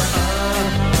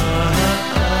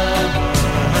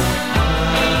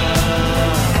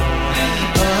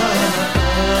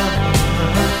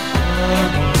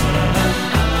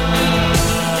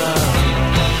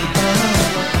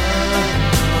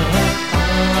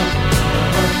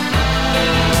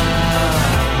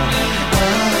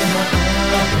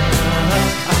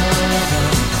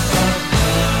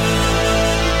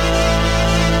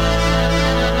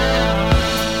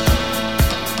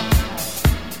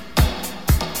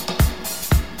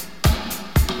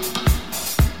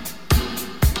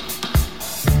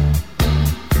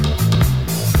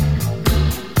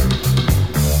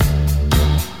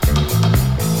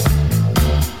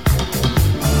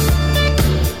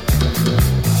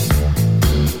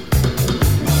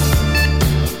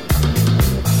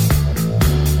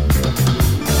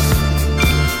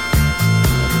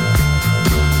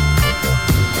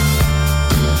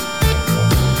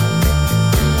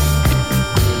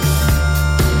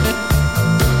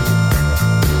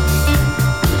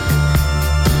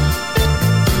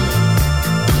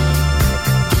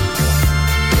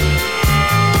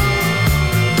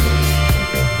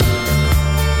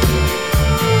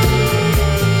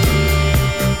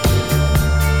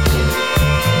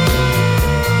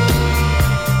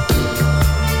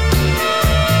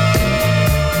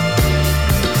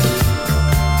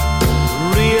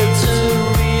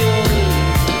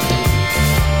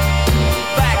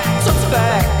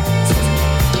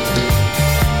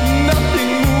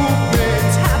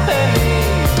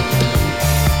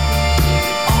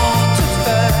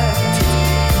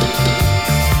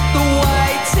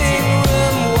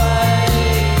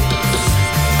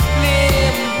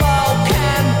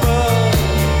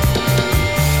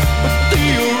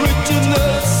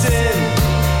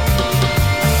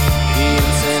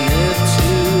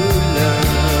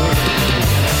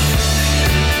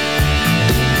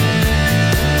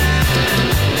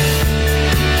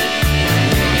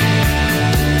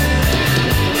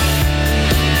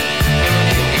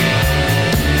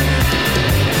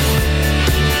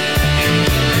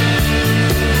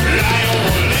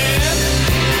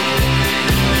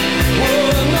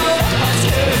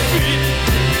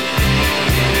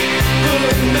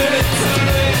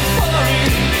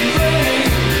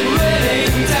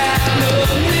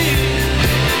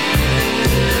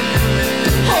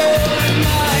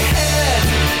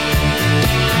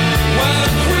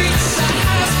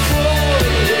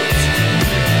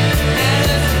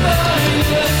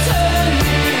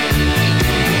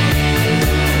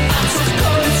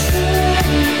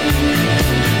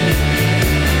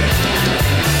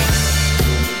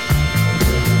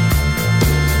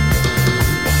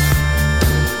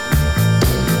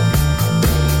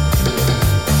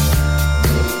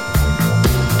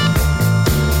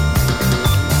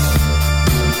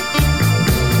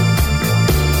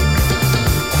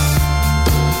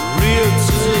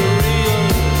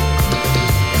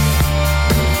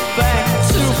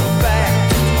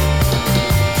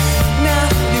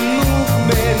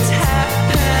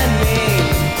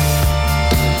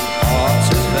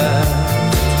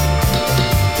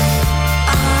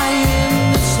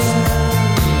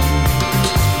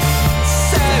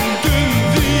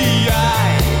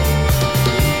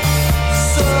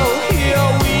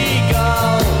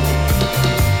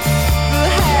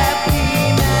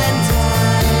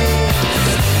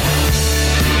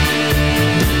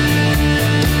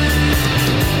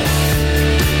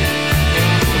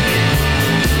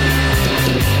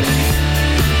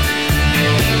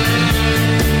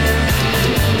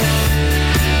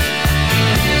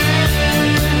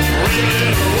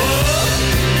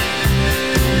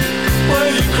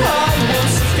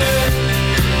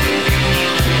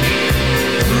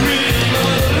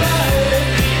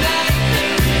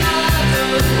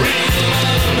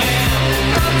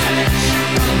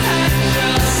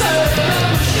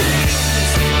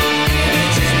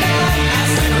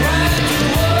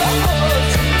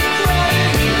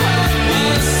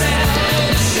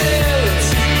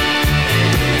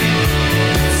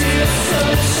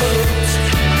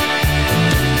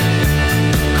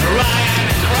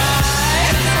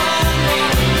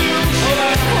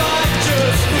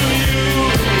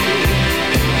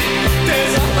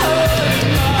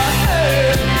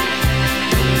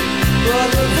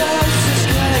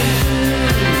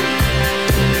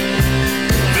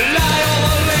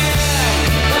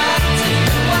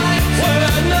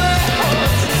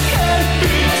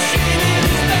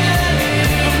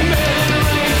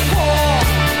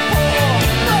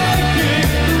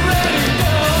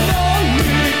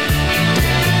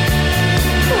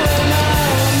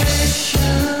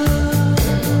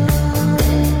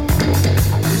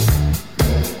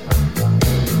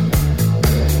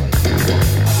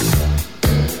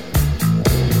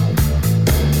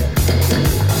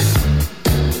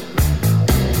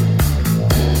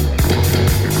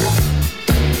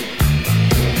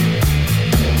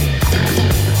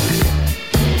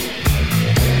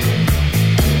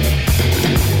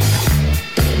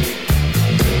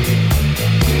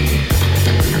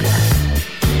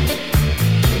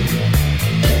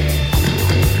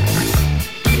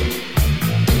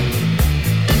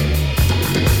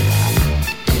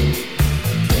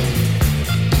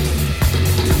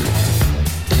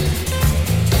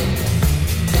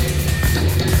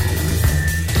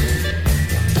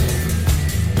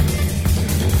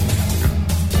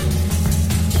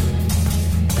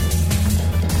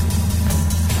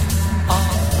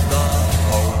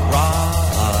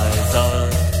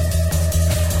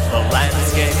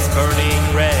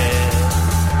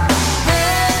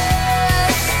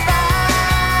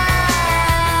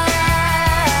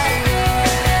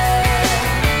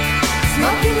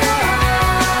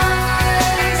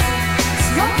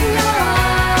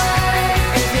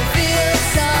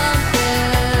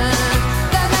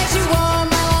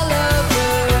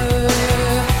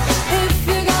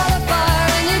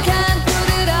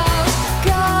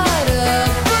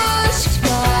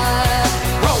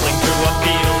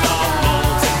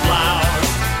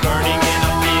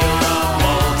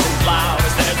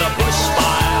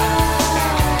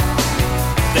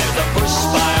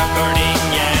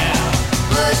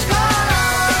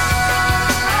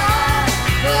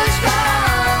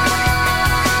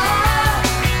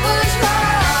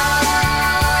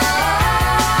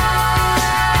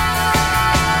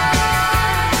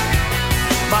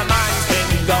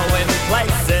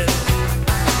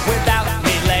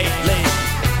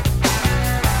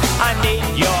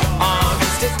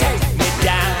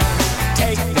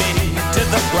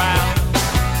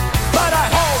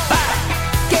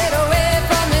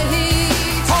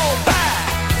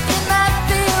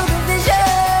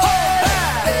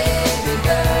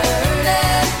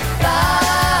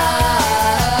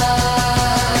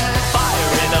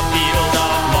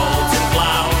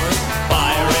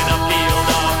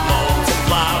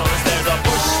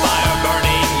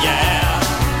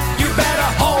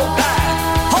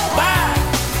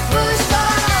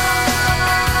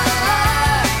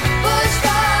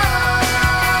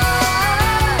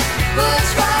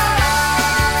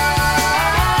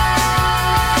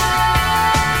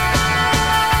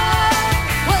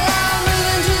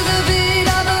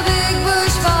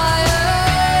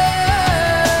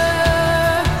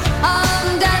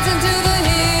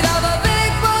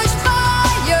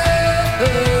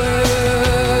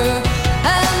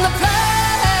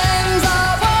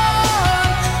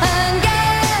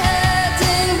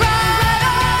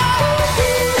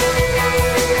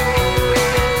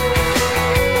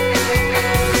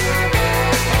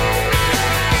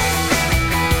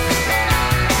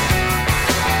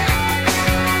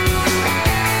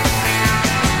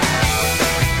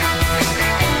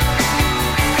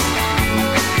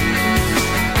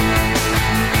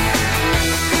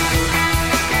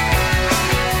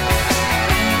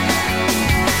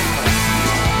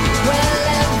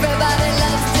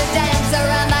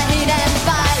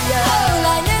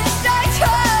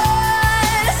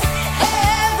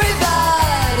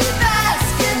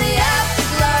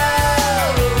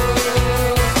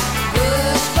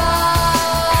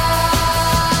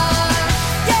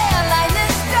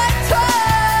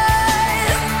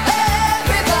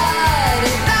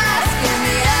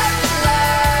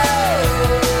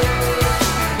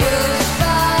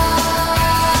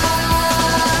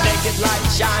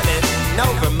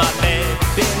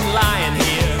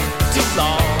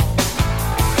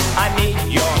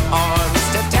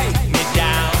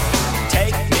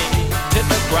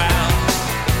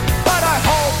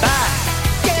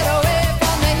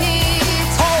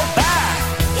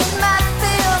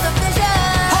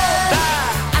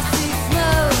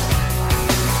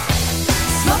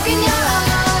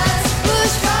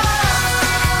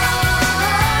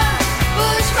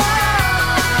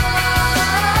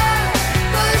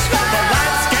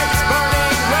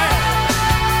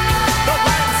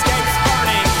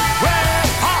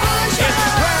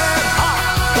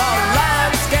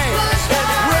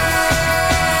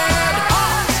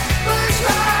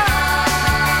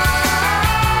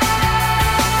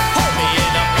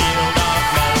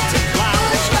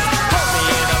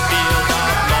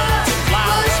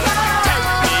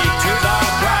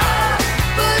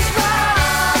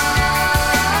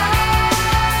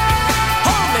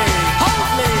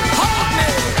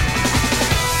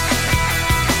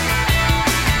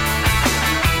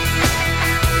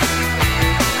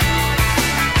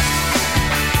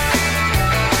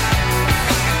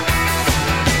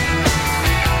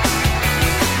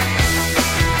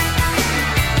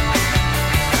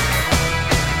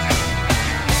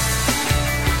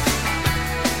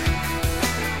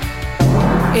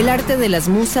 arte de las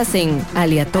musas en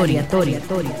Aleatorio.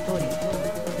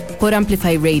 Por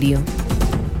Amplify Radio.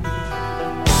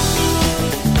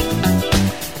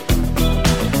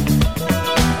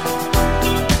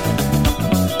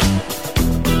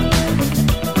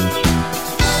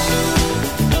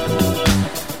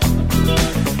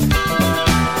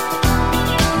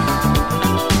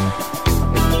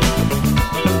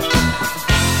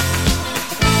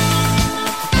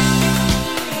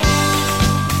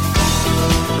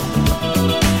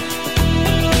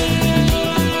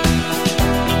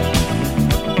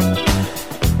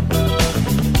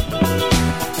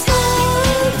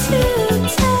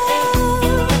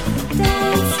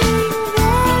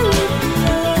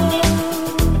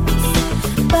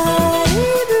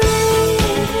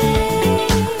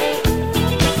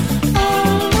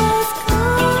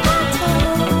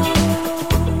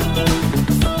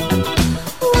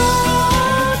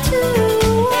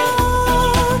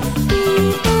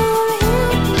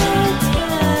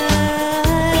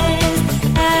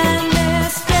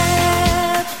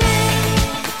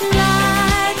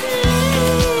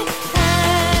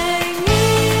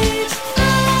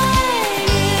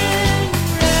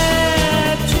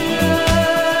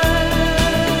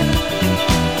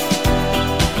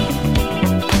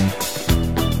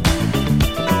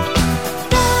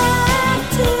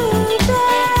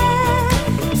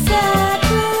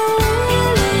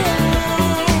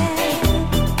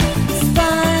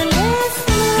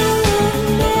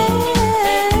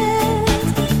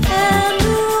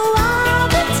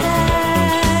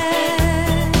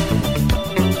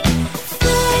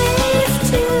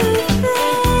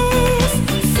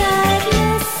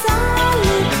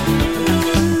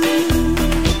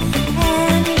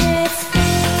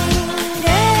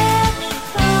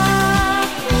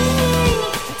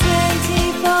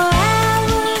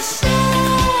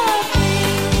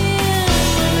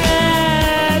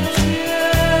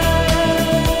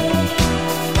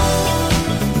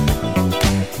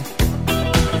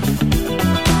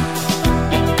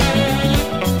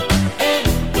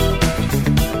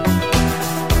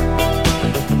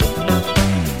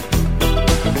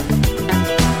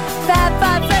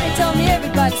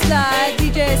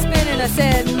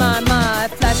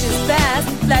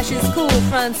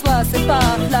 Francois, c'est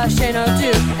pas flashing or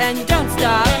do, and you don't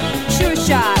stop. Sure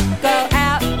shot, go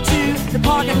out to the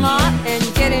parking lot, and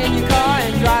you get in your car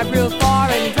and drive real far,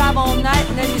 and you drive all night,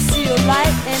 and then you see a light,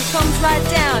 and it comes right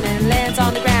down and lands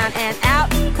on the ground, and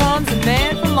out comes a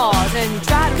man from Mars, and you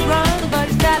try to run, but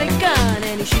he's got a gun,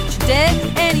 and he shoots you dead,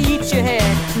 and he eats your head,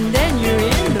 and then you're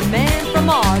in the man from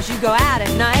Mars. You go out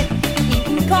at night,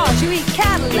 eating cars, you eat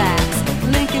Cadillacs,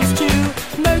 Lincolns too,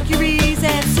 Mercury's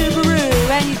and Subaru,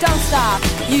 and you don't stop,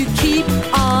 you keep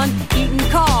on eating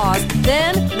cars.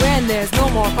 Then, when there's no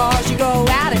more cars, you go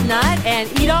out at night and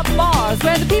eat up bars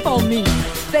where the people meet.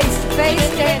 Face to face,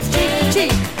 dance cheek to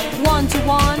cheek, one to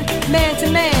one, man to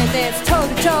man, dance toe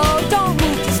to toe. Don't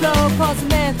move too slow, cause the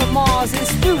man from Mars is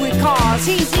through with cars.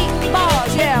 He's eating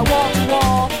bars, yeah, wall to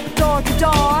wall, door to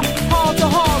door, hall to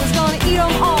hall. He's gonna eat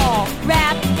them all.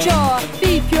 Rapture,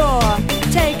 be pure,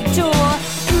 take a tour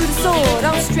through the sword.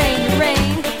 Don't strain the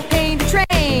rain, pain to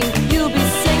train. You'll be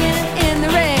singing in the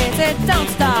rain. Said don't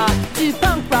stop to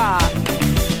punk rock.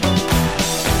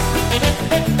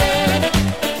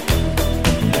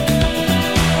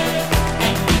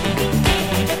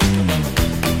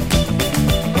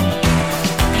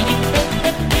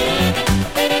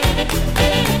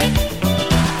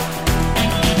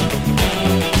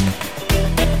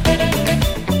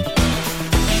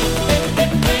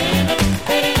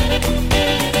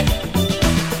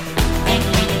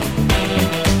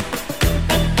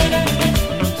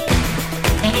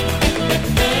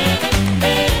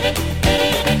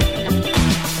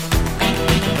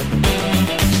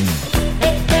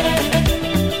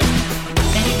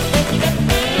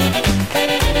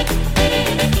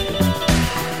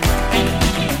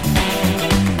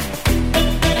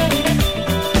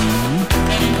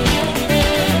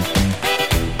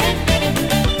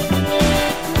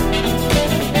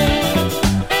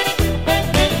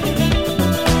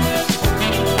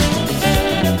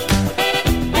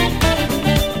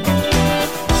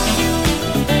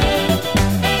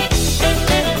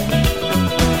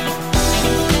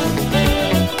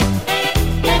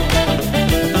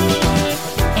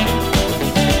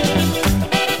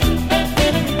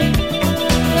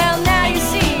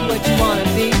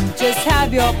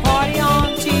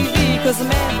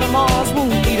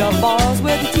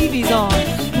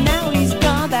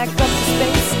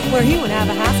 Where he wouldn't have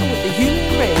a hassle with the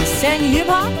human race. And you hip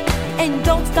hop, and you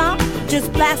don't stop,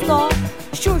 just blast off.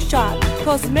 sure shot.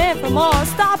 Cause the man from Mars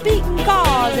stopped eating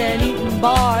cars and eating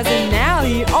bars, and now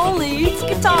he only eats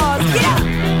guitars. Get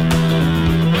up!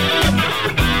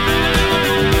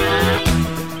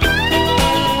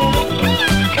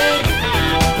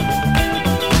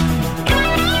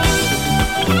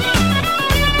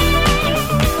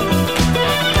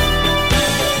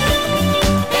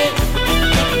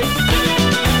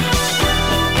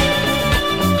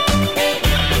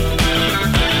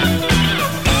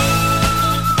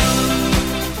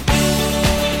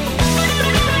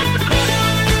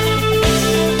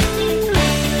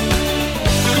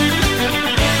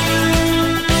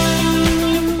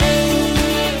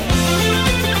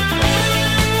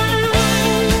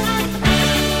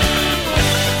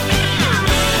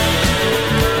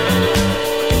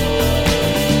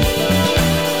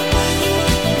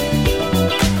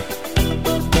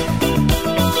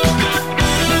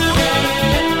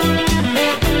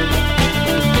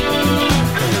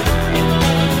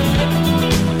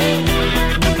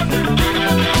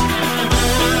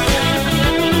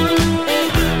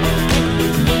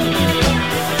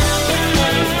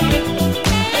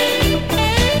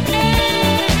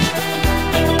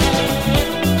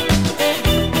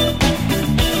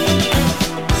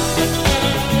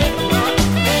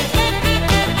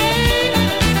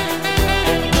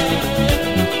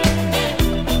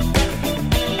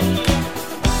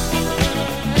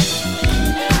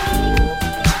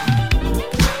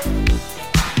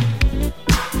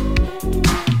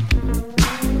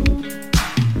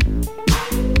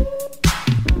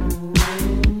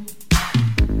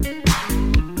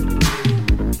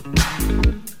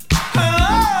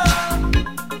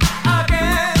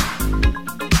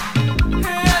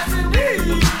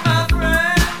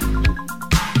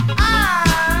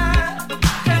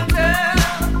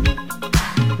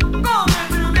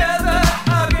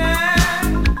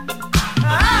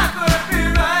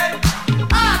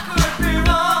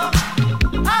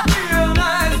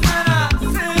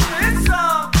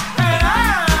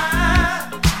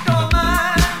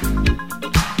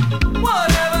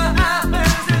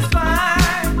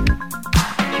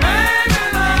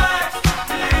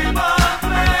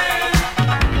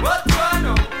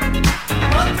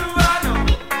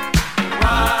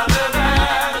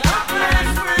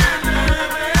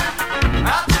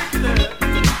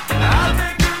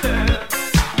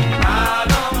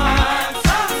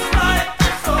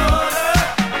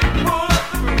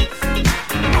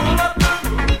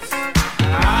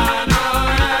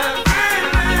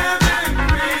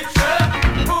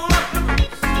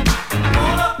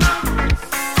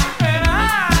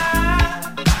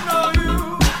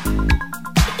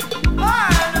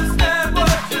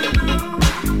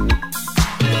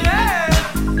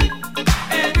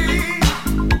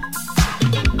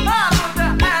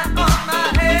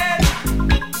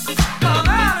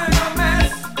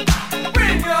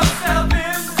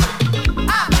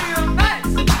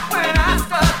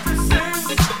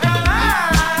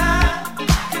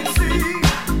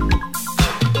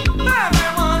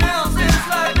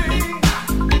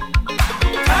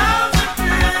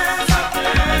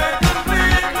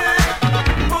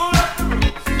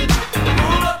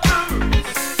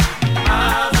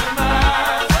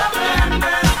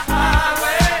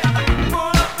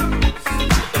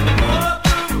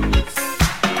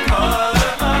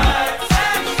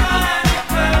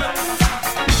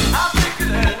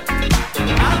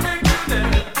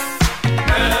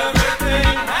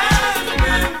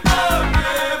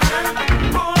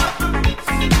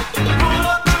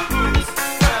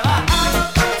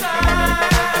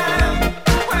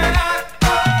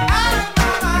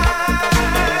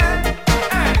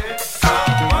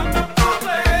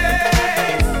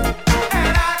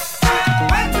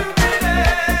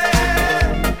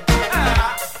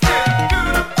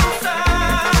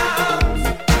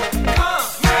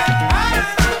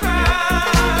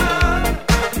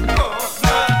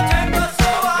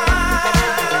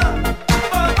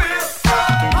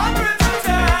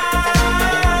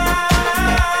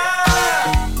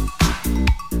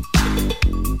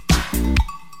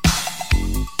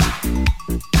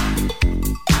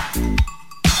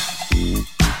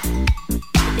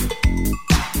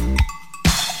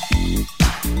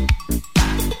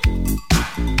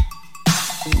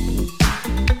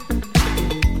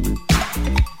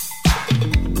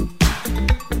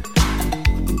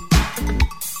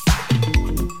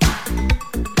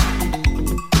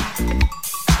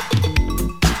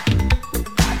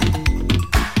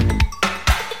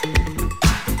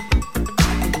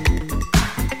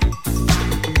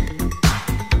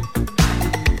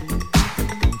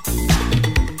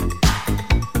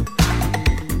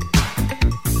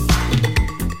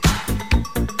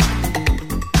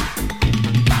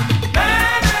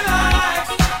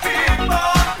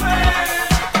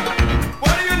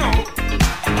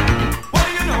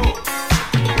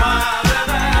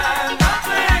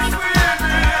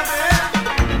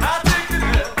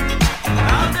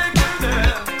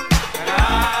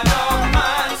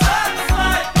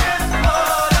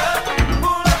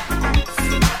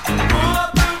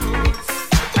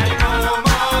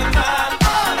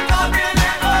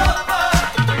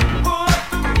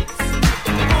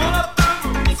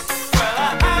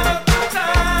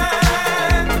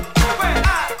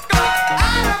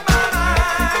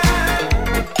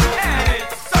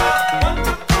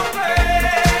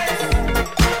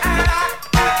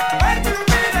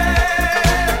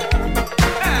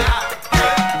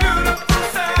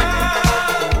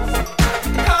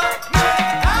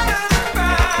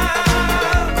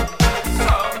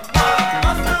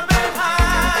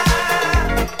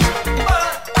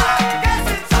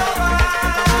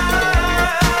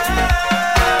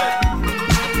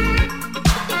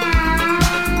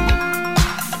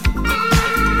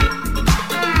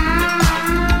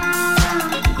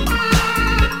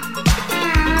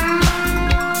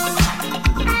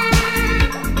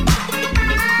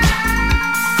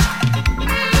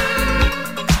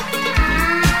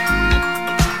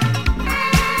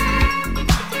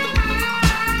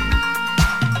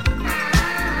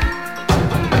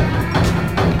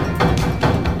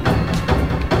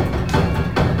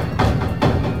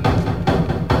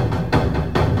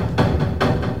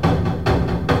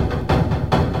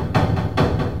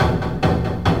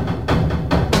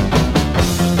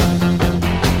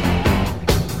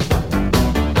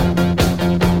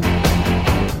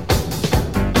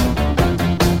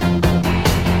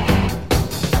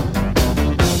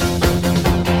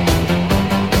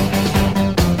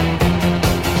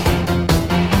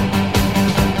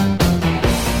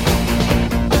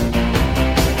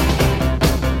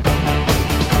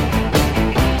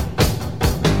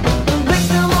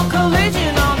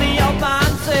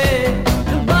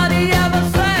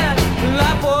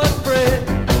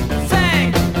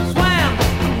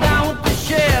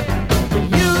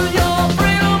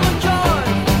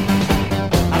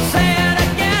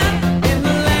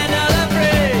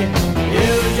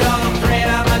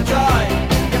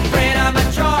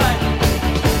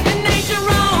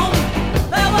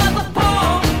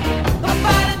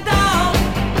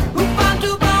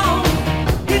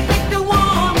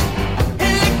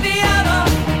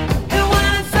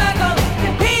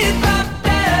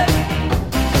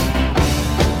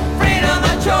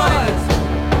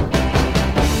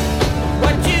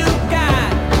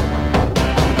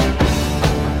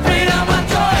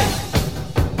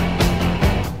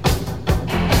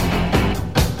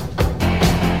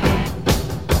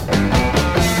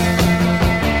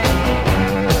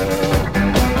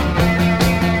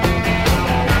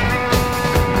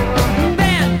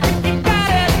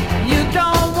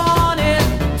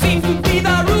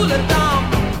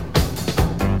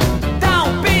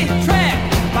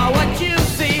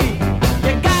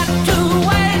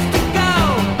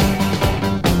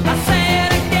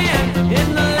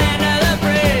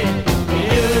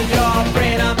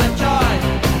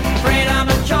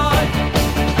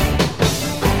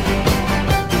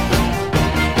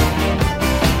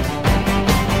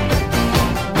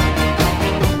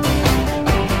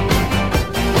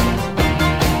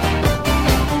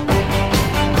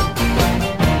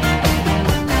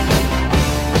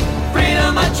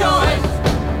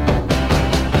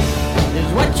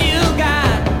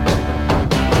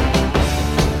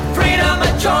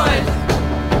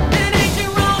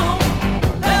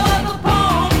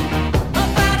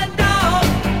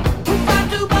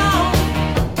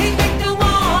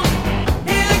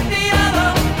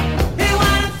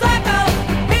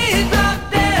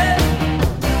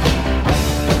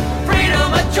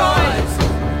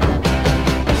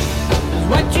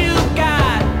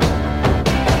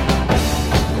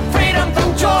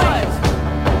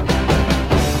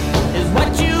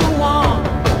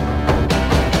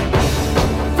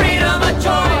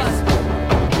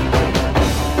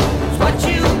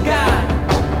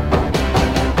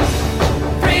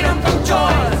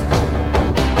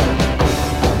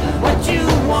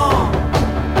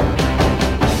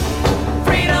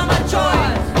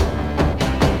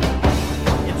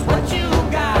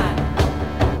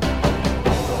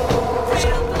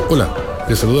 Hola,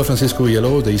 les saluda Francisco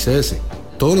Villalobos de ICS.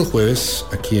 Todos los jueves,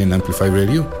 aquí en Amplify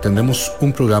Radio, tendremos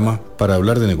un programa para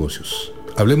hablar de negocios.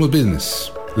 Hablemos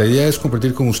Business. La idea es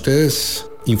compartir con ustedes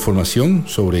información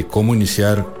sobre cómo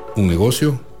iniciar un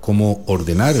negocio, cómo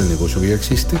ordenar el negocio que ya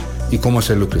existe y cómo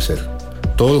hacerlo crecer.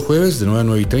 Todos los jueves de 9 a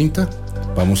 9 y 30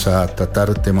 vamos a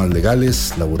tratar temas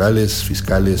legales, laborales,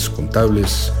 fiscales,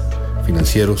 contables,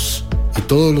 financieros y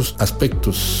todos los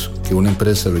aspectos que una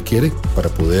empresa requiere para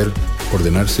poder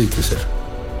ordenarse y crecer.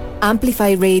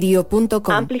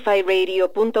 Amplifyradio.com.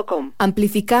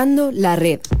 Amplificando la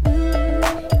red.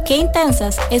 Qué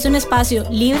Intensas es un espacio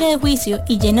libre de juicio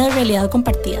y lleno de realidad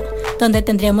compartida, donde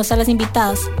tendremos a las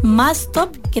invitadas más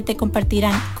top que te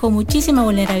compartirán con muchísima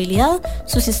vulnerabilidad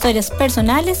sus historias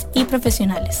personales y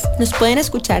profesionales. Nos pueden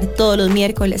escuchar todos los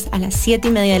miércoles a las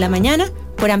 7:30 de la mañana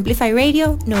por Amplify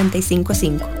Radio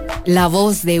 95.5. La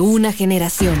voz de una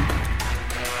generación.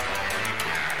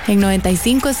 En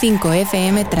 95.5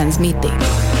 FM transmite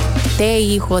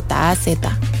TIJAZ,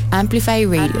 Amplify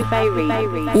Radio,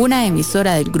 una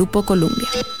emisora del Grupo Columbia.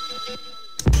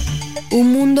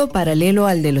 Un mundo paralelo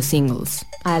al de los singles.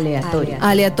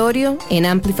 Aleatorio en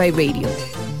Amplify Radio.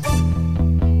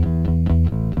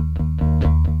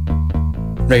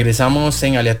 Regresamos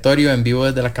en Aleatorio en vivo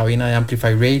desde la cabina de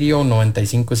Amplify Radio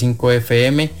 95.5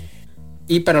 FM.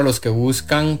 Y para los que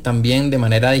buscan también de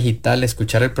manera digital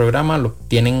escuchar el programa,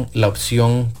 tienen la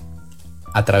opción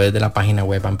a través de la página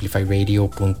web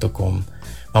amplifyradio.com.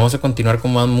 Vamos a continuar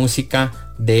con más música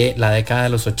de la década de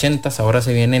los 80s. Ahora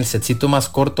se viene el setcito más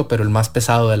corto, pero el más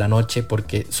pesado de la noche,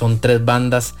 porque son 3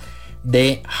 bandas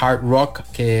de hard rock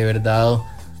que de verdad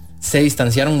se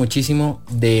distanciaron muchísimo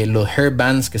de los hair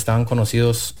bands que estaban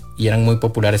conocidos y eran muy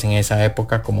populares en esa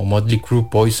época, como Motley Crue,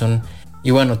 Poison. Y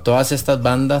bueno, todas estas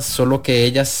bandas, solo que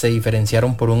ellas se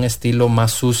diferenciaron por un estilo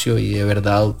más sucio y de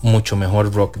verdad mucho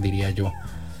mejor rock, diría yo.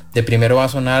 De primero va a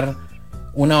sonar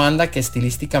una banda que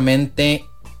estilísticamente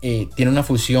tiene una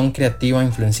fusión creativa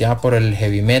influenciada por el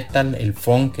heavy metal, el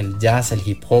funk, el jazz, el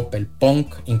hip hop, el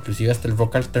punk, inclusive hasta el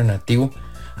rock alternativo.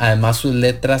 Además, sus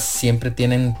letras siempre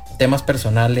tienen temas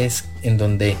personales en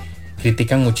donde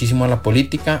critican muchísimo a la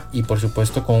política y por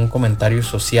supuesto con un comentario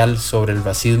social sobre el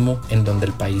racismo en donde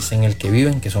el país en el que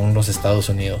viven, que son los Estados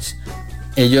Unidos.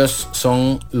 Ellos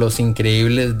son los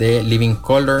increíbles de Living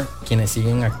Colour, quienes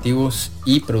siguen activos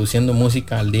y produciendo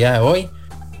música al día de hoy.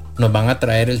 Nos van a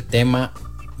traer el tema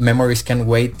Memories Can't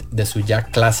Wait de su ya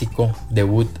clásico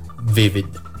debut Vivid.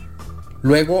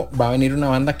 Luego va a venir una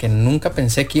banda que nunca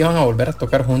pensé que iban a volver a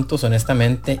tocar juntos,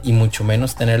 honestamente, y mucho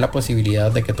menos tener la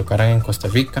posibilidad de que tocaran en Costa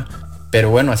Rica. Pero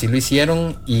bueno, así lo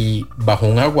hicieron y bajo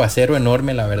un aguacero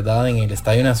enorme, la verdad, en el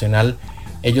Estadio Nacional.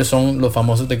 Ellos son los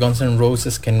famosos de Guns N'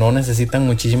 Roses, que no necesitan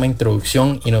muchísima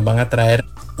introducción y nos van a traer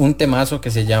un temazo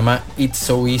que se llama It's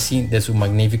So Easy de su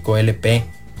magnífico LP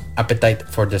Appetite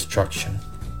for Destruction.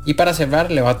 Y para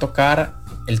cerrar le va a tocar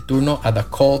el turno a The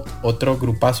Cult, otro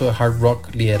grupazo de hard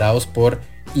rock liderados por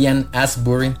Ian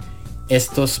Astbury.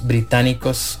 Estos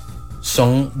británicos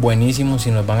son buenísimos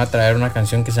y nos van a traer una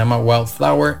canción que se llama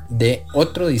Wildflower de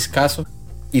otro discazo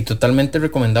y totalmente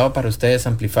recomendado para ustedes,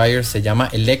 Amplifiers. Se llama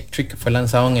Electric, fue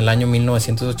lanzado en el año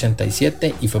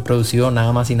 1987 y fue producido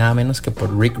nada más y nada menos que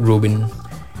por Rick Rubin.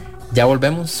 Ya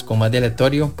volvemos con más de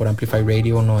Aleatorio por Amplify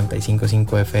Radio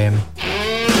 95.5 FM.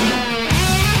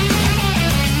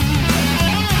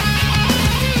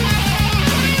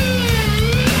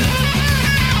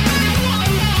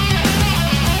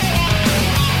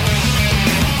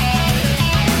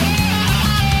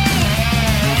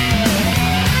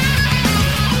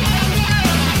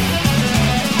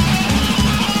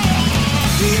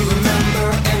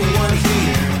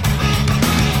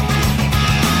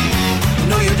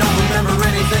 No, you don't remember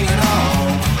anything at all.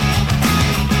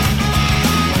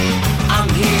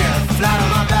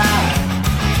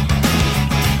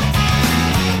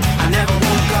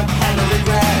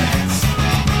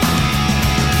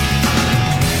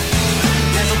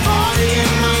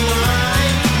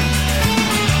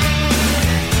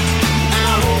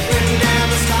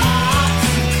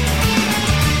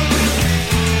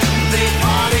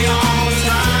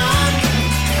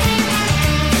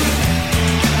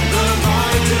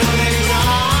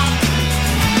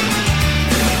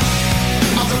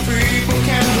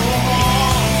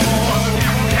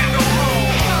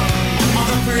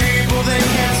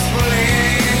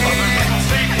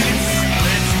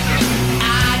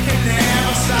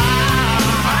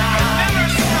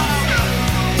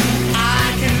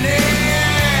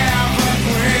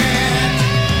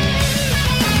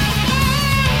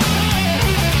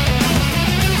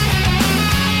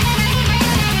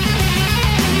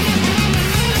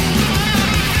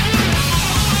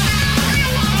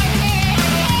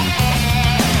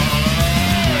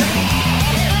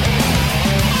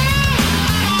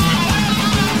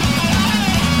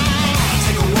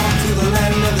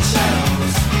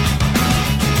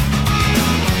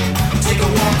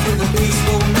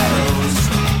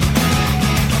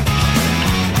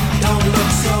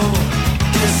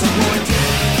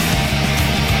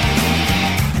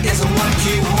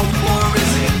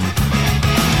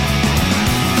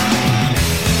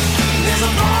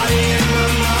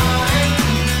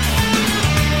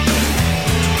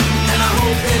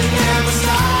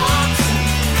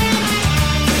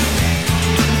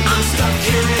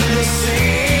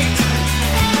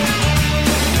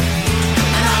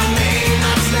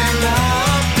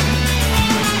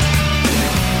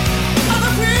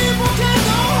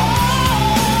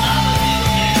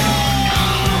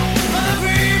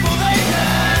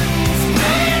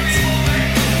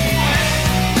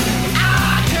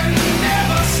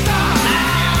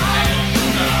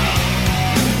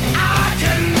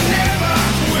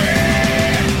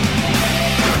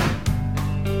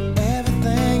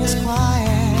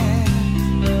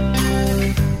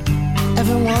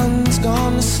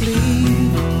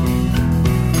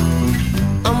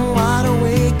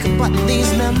 but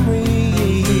these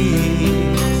memories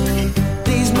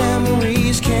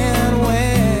can't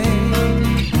wait.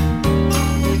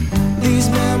 These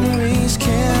memories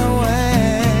can't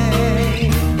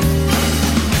wait.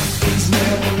 These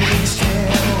memories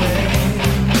can't wait.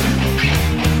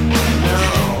 No,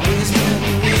 these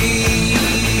memories can't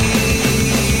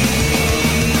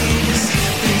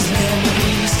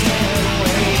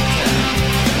wait.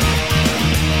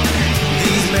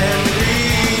 These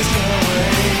memories can't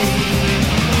wait.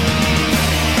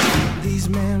 These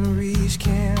memories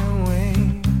can't wait.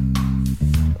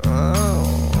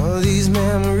 Oh, these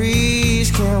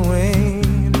memories can't wait.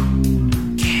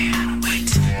 Can't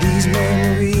wait. These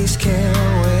memories can't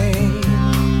wait.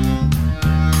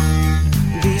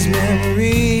 These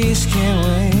memories can't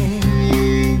wait.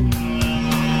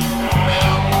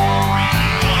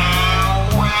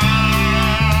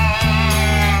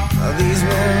 These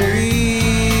memories.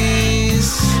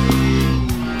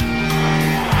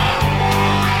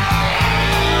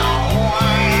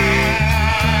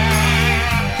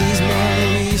 These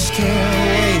memories can't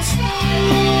wait.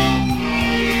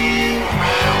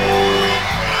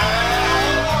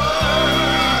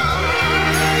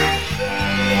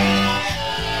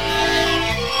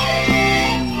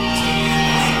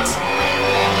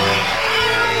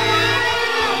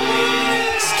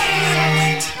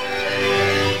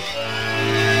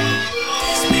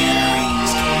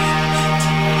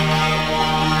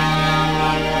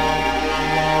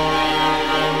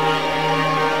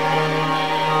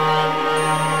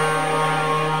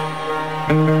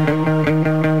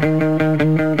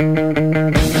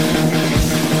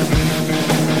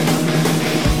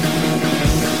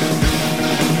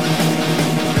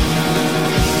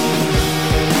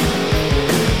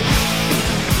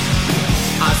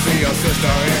 I see your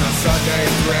sister in a Sunday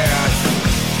dress.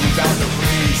 She's out to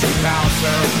please, she pounds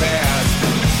her best.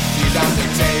 She's out to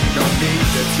take, no need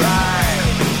to try.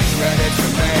 She's ready to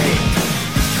make.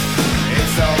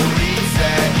 It's so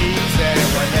easy, easy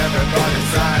when everybody's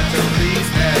trying to please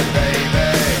me, baby.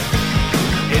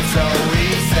 It's so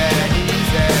easy,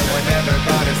 easy when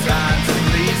everybody's trying to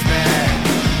please me.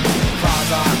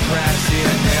 Cars are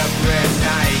crashing every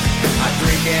night. I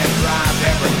drink and drive,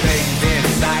 everything's in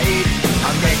sight. I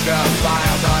make the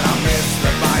fire, but I miss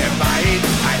the firefight.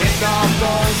 I hit the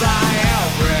bullseye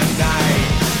every night.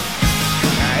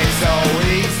 It's so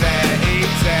easy,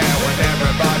 easy when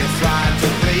everybody's trying to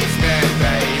please me,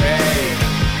 baby.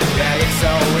 Yeah, it's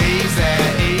so easy,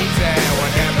 easy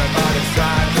when everybody's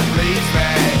trying to please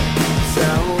me. So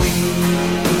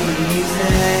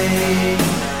easy,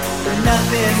 but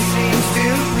nothing seems to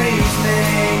please me.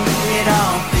 It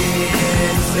all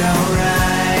feels so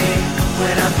right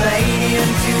when I fade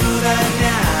into the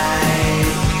night.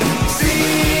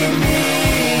 See me,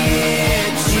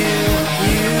 it's you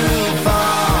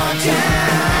fall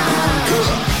down.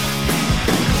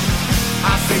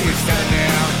 I see you stand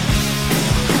there.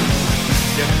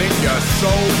 You think you're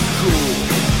so cool.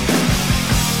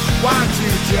 Why don't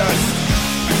you just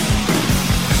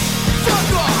fuck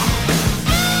off?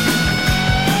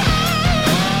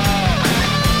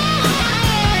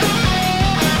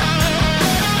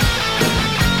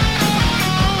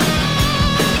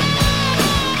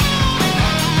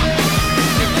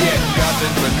 You get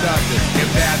nothing for nothing if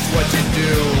that's what you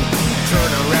do.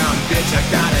 Turn around, bitch, I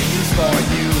got a use for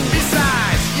you.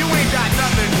 Besides, you ain't got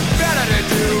nothing better to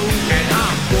do, and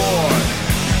I'm bored.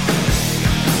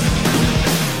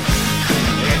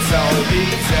 It's so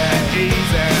easy,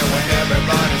 easy when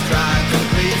everybody's trying to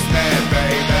please me,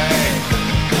 baby.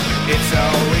 It's so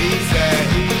easy,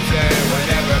 easy when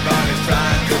everybody's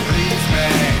trying to please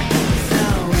me. So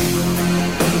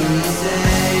easy,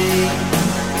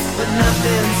 but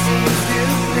nothing seems to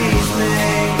please me.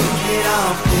 It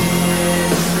all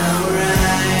feels so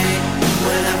right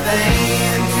when I fade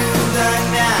into the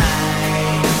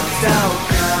night. So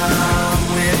come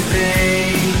with me,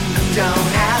 don't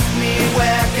ask me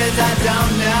where, 'cause I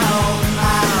don't know.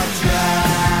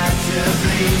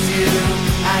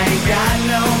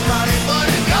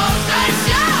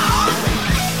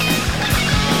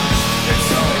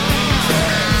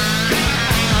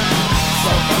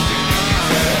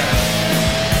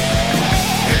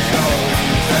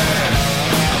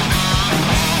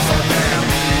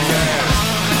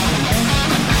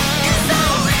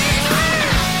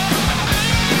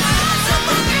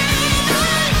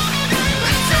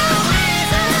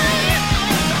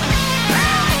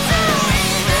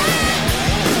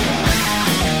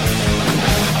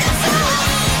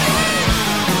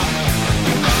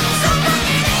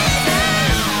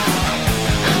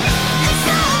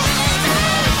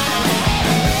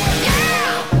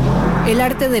 El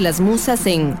arte de las musas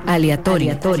en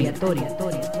aleatorio.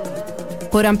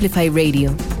 Por Amplify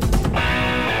Radio.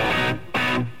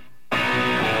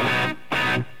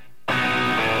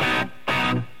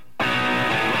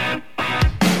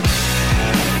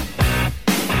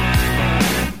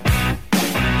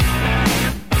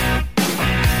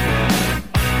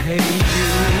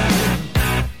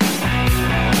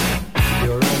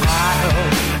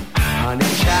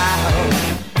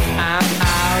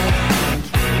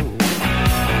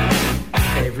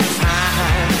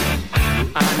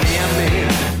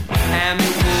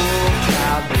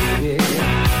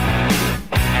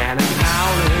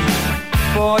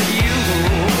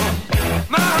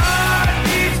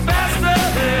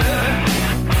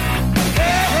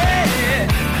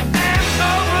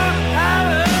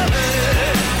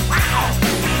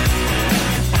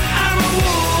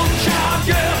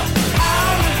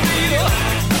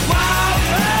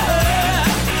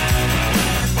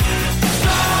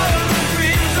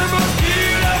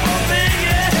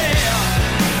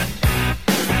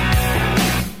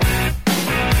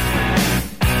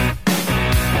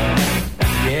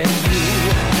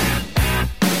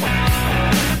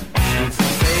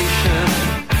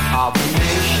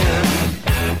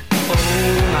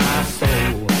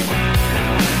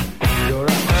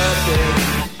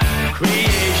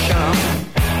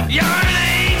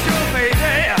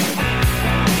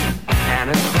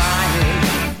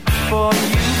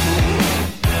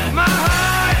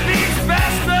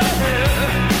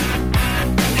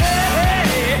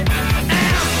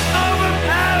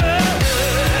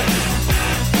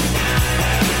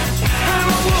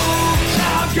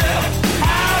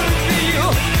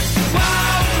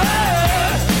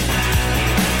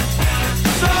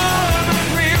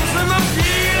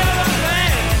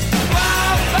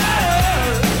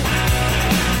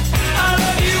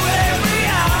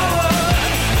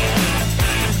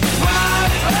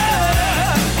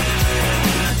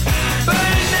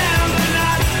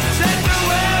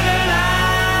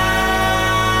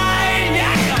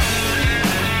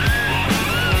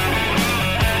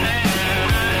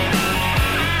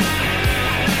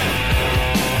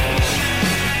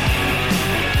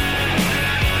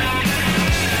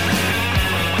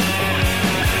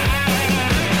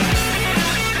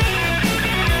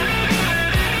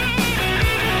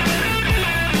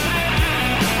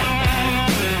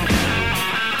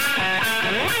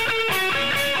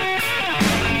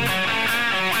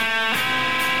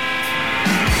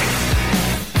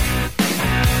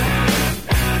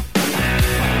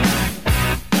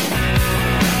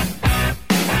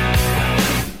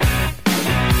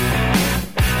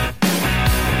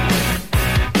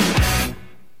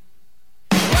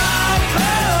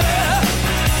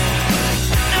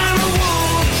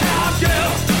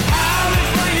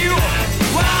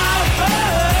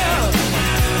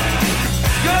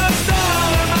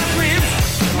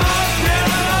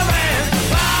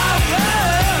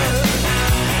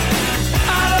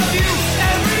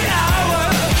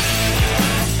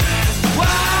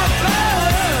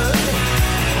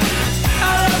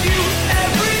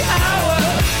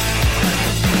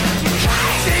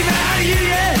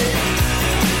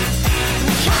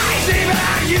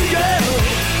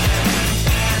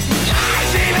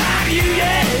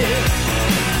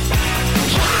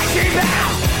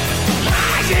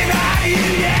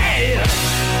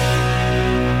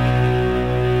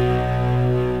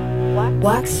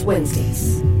 Wax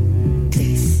Wednesdays.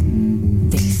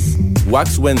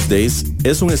 Wax Wednesdays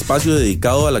es un espacio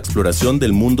dedicado a la exploración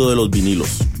del mundo de los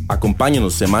vinilos.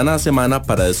 Acompáñanos semana a semana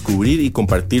para descubrir y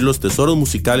compartir los tesoros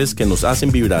musicales que nos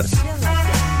hacen vibrar.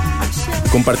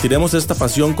 Compartiremos esta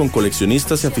pasión con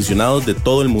coleccionistas y aficionados de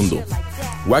todo el mundo.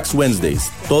 Wax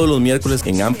Wednesdays, todos los miércoles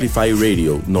en Amplify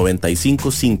Radio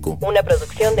 95.5. Una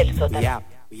producción del sótano.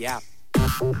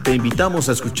 Te invitamos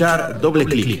a escuchar Doble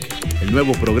Clic, el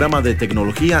nuevo programa de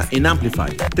tecnología en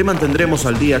Amplify. Te mantendremos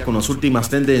al día con las últimas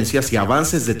tendencias y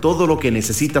avances de todo lo que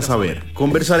necesitas saber.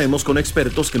 Conversaremos con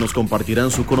expertos que nos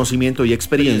compartirán su conocimiento y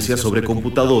experiencia sobre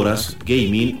computadoras,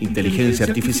 gaming, inteligencia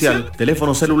artificial,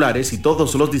 teléfonos celulares y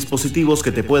todos los dispositivos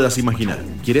que te puedas imaginar.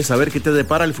 ¿Quieres saber qué te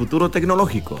depara el futuro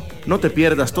tecnológico? No te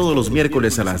pierdas todos los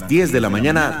miércoles a las 10 de la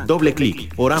mañana Doble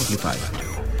Clic por Amplify.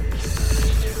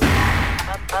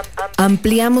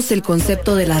 Ampliamos el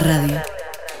concepto de la radio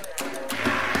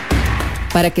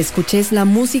para que escuches la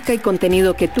música y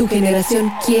contenido que tu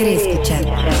generación quiere escuchar.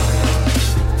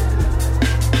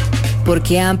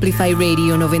 Porque Amplify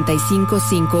Radio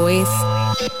 95.5 es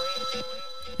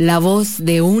la voz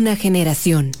de una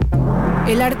generación.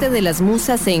 El arte de las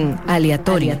musas en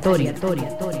aleatorio.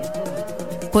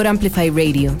 Por Amplify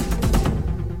Radio.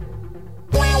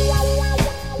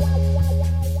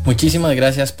 Muchísimas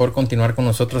gracias por continuar con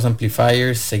nosotros,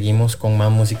 Amplifiers. Seguimos con más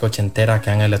música ochentera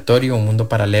acá en Aleatorio, un mundo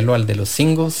paralelo al de los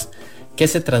singles, que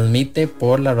se transmite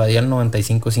por la radial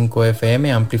 95.5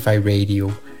 FM Amplify Radio.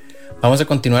 Vamos a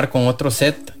continuar con otro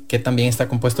set que también está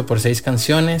compuesto por 6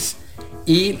 canciones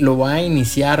y lo va a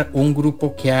iniciar un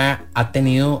grupo que ha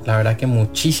tenido, la verdad, que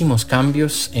muchísimos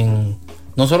cambios en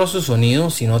no solo su sonido,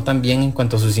 sino también en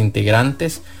cuanto a sus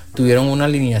integrantes. Tuvieron una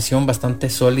alineación bastante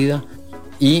sólida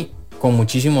y con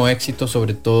muchísimo éxito,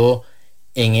 sobre todo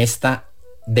en esta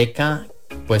década.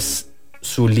 Pues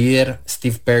su líder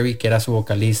Steve Perry, que era su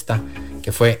vocalista,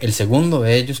 que fue el segundo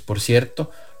de ellos, por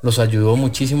cierto, los ayudó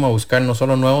muchísimo a buscar no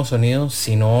solo nuevos sonidos,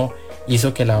 sino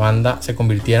hizo que la banda se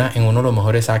convirtiera en uno de los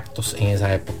mejores actos en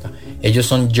esa época. Ellos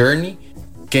son Journey,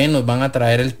 que nos van a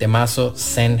traer el temazo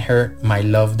Send Her My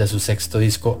Love de su sexto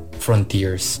disco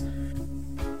Frontiers.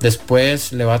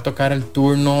 Después le va a tocar el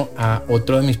turno a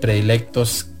otro de mis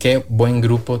predilectos, qué buen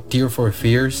grupo, Tear for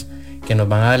Fears, que nos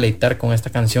van a deleitar con esta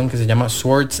canción que se llama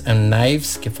Swords and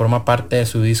Knives, que forma parte de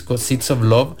su disco Seeds of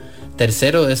Love,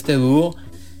 tercero de este dúo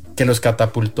que los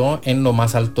catapultó en lo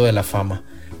más alto de la fama.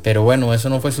 Pero bueno, eso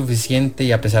no fue suficiente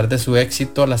y a pesar de su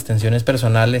éxito, las tensiones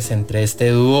personales entre este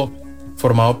dúo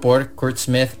formado por Kurt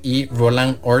Smith y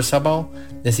Roland Orzabal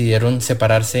decidieron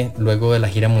separarse luego de la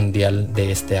gira mundial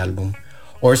de este álbum.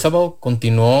 Orzabal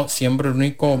continuó siendo el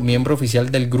único miembro oficial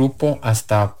del grupo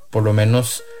hasta por lo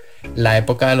menos la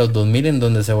época de los 2000, en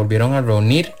donde se volvieron a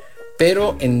reunir,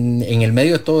 pero en el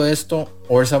medio de todo esto,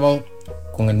 Orzabal,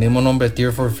 con el mismo nombre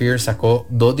Tear for Fears, sacó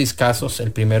 2 discazos.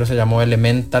 El primero se llamó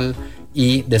Elemental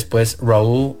y después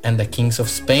Raúl and the Kings of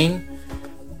Spain,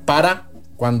 para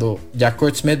cuando ya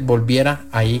Kurt Smith volviera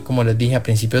ahí, como les dije, a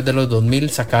principios de los 2000,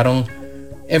 sacaron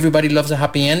Everybody Loves a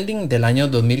Happy Ending del año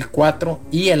 2004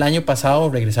 y el año pasado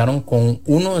regresaron con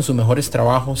uno de sus mejores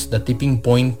trabajos, The Tipping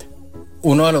Point,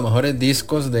 uno de los mejores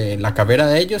discos de la carrera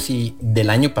de ellos y del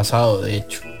año pasado, de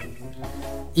hecho.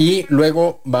 Y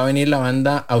luego va a venir la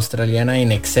banda australiana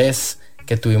In Excess,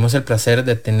 que tuvimos el placer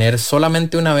de tener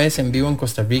solamente una vez en vivo en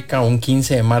Costa Rica, un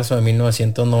 15 de marzo de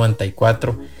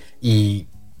 1994, y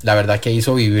la verdad que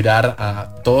hizo vibrar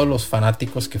a todos los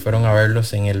fanáticos que fueron a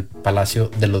verlos en el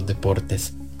Palacio de los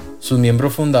Deportes. Sus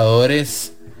miembros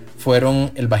fundadores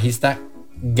fueron el bajista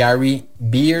Gary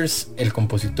Beers, el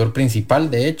compositor principal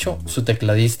de hecho, su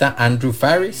tecladista Andrew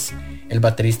Farris, el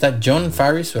baterista John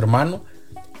Farris, su hermano,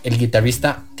 el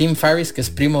guitarrista Tim Farris, que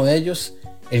es primo de ellos,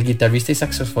 el guitarrista y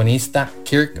saxofonista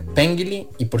Kirk Pengilly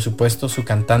y por supuesto su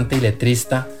cantante y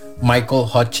letrista Michael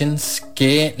Hutchins,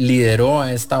 que lideró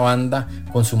a esta banda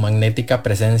con su magnética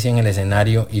presencia en el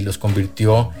escenario y los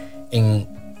convirtió en,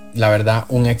 la verdad,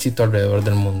 un éxito alrededor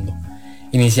del mundo.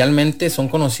 Inicialmente son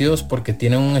conocidos porque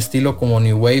tienen un estilo como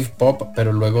New Wave Pop,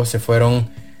 pero luego se fueron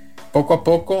poco a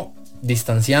poco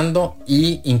distanciando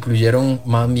y incluyeron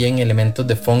más bien elementos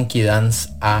de funky dance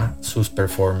a sus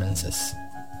performances.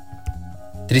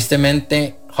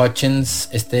 Tristemente, Hutchins,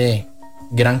 este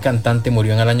gran cantante,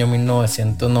 murió en el año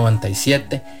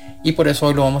 1997 y por eso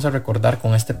hoy lo vamos a recordar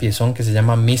con este piezón que se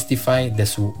llama Mystify, de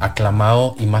su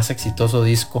aclamado y más exitoso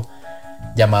disco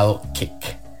llamado Kick.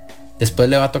 Después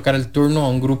le va a tocar el turno a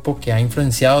un grupo que ha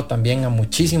influenciado también a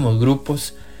muchísimos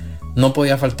grupos. No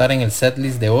podía faltar en el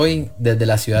setlist de hoy. Desde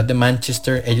la ciudad de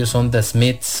Manchester, ellos son The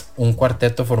Smiths, un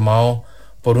cuarteto formado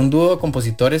por un dúo de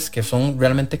compositores que son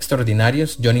realmente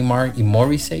extraordinarios, Johnny Marr y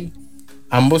Morrissey,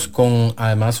 ambos con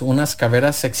además unas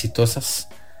carreras exitosas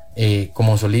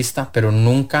como solista, pero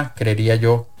nunca creería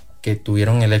yo que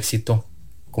tuvieron el éxito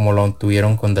como lo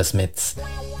tuvieron con The Smiths.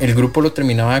 El grupo lo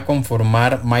terminaba de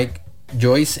conformar Mike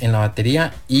Joyce en la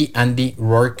batería y Andy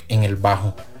Rourke en el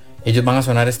bajo. Ellos van a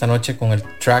sonar esta noche con el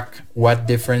track What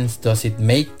Difference Does It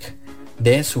Make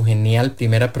de su genial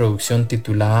primera producción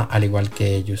titulada al igual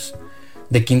que ellos.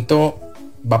 De quinto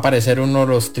va a aparecer uno de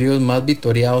los tríos más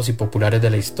vitoreados y populares de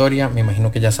la historia. Me imagino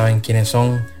que ya saben quiénes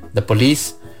son. The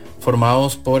Police,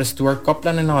 formados por Stuart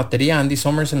Copeland en la batería, Andy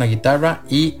Summers en la guitarra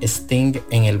y Sting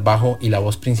en el bajo y la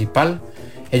voz principal.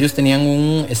 Ellos tenían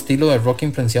un estilo de rock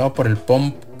influenciado por el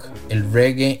punk, el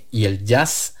reggae y el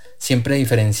jazz, siempre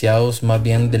diferenciados más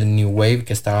bien del new wave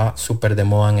que estaba súper de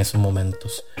moda en esos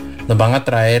momentos. Nos van a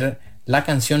traer la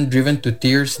canción Driven to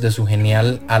Tears de su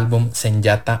genial álbum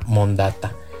Senyata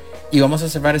Mondata. Y vamos a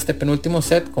cerrar este penúltimo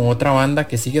set con otra banda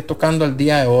que sigue tocando al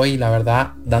día de hoy, la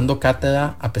verdad, dando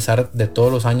cátedra a pesar de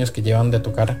todos los años que llevan de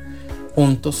tocar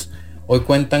juntos. Hoy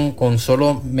cuentan con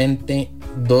solamente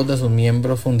 2 de sus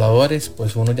miembros fundadores,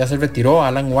 pues uno ya se retiró,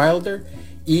 Alan Wilder,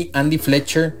 y Andy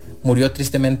Fletcher murió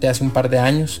tristemente hace un par de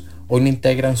años. Hoy lo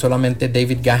integran solamente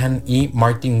David Gahan y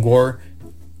Martin Gore,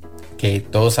 que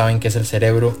todos saben que es el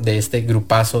cerebro de este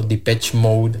grupazo Depeche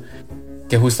Mode.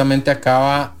 que justamente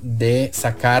acaba de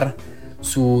sacar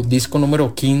su disco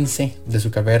número 15 de su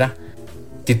carrera,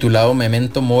 titulado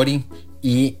Memento Mori,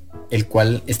 y el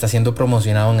cual está siendo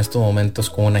promocionado en estos momentos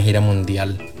con una gira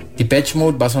mundial. Depeche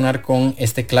Mode va a sonar con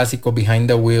este clásico Behind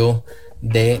the Wheel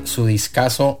de su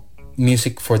discazo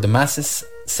Music for the Masses,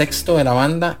 sexto de la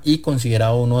banda y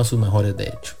considerado uno de sus mejores de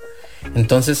hecho.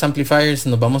 Entonces, Amplifiers,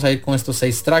 nos vamos a ir con estos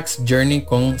 6 tracks: Journey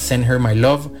con Send Her My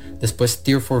Love, después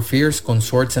Tear for Fears con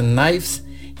Swords and Knives,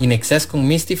 In Excess con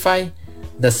Mystify,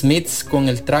 The Smiths con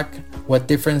el track What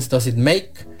Difference Does It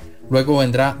Make, luego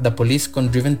vendrá The Police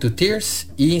con Driven to Tears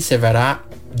y se verá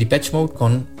Depeche Mode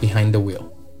con Behind the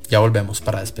Wheel. Ya volvemos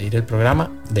para despedir el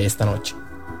programa de esta noche.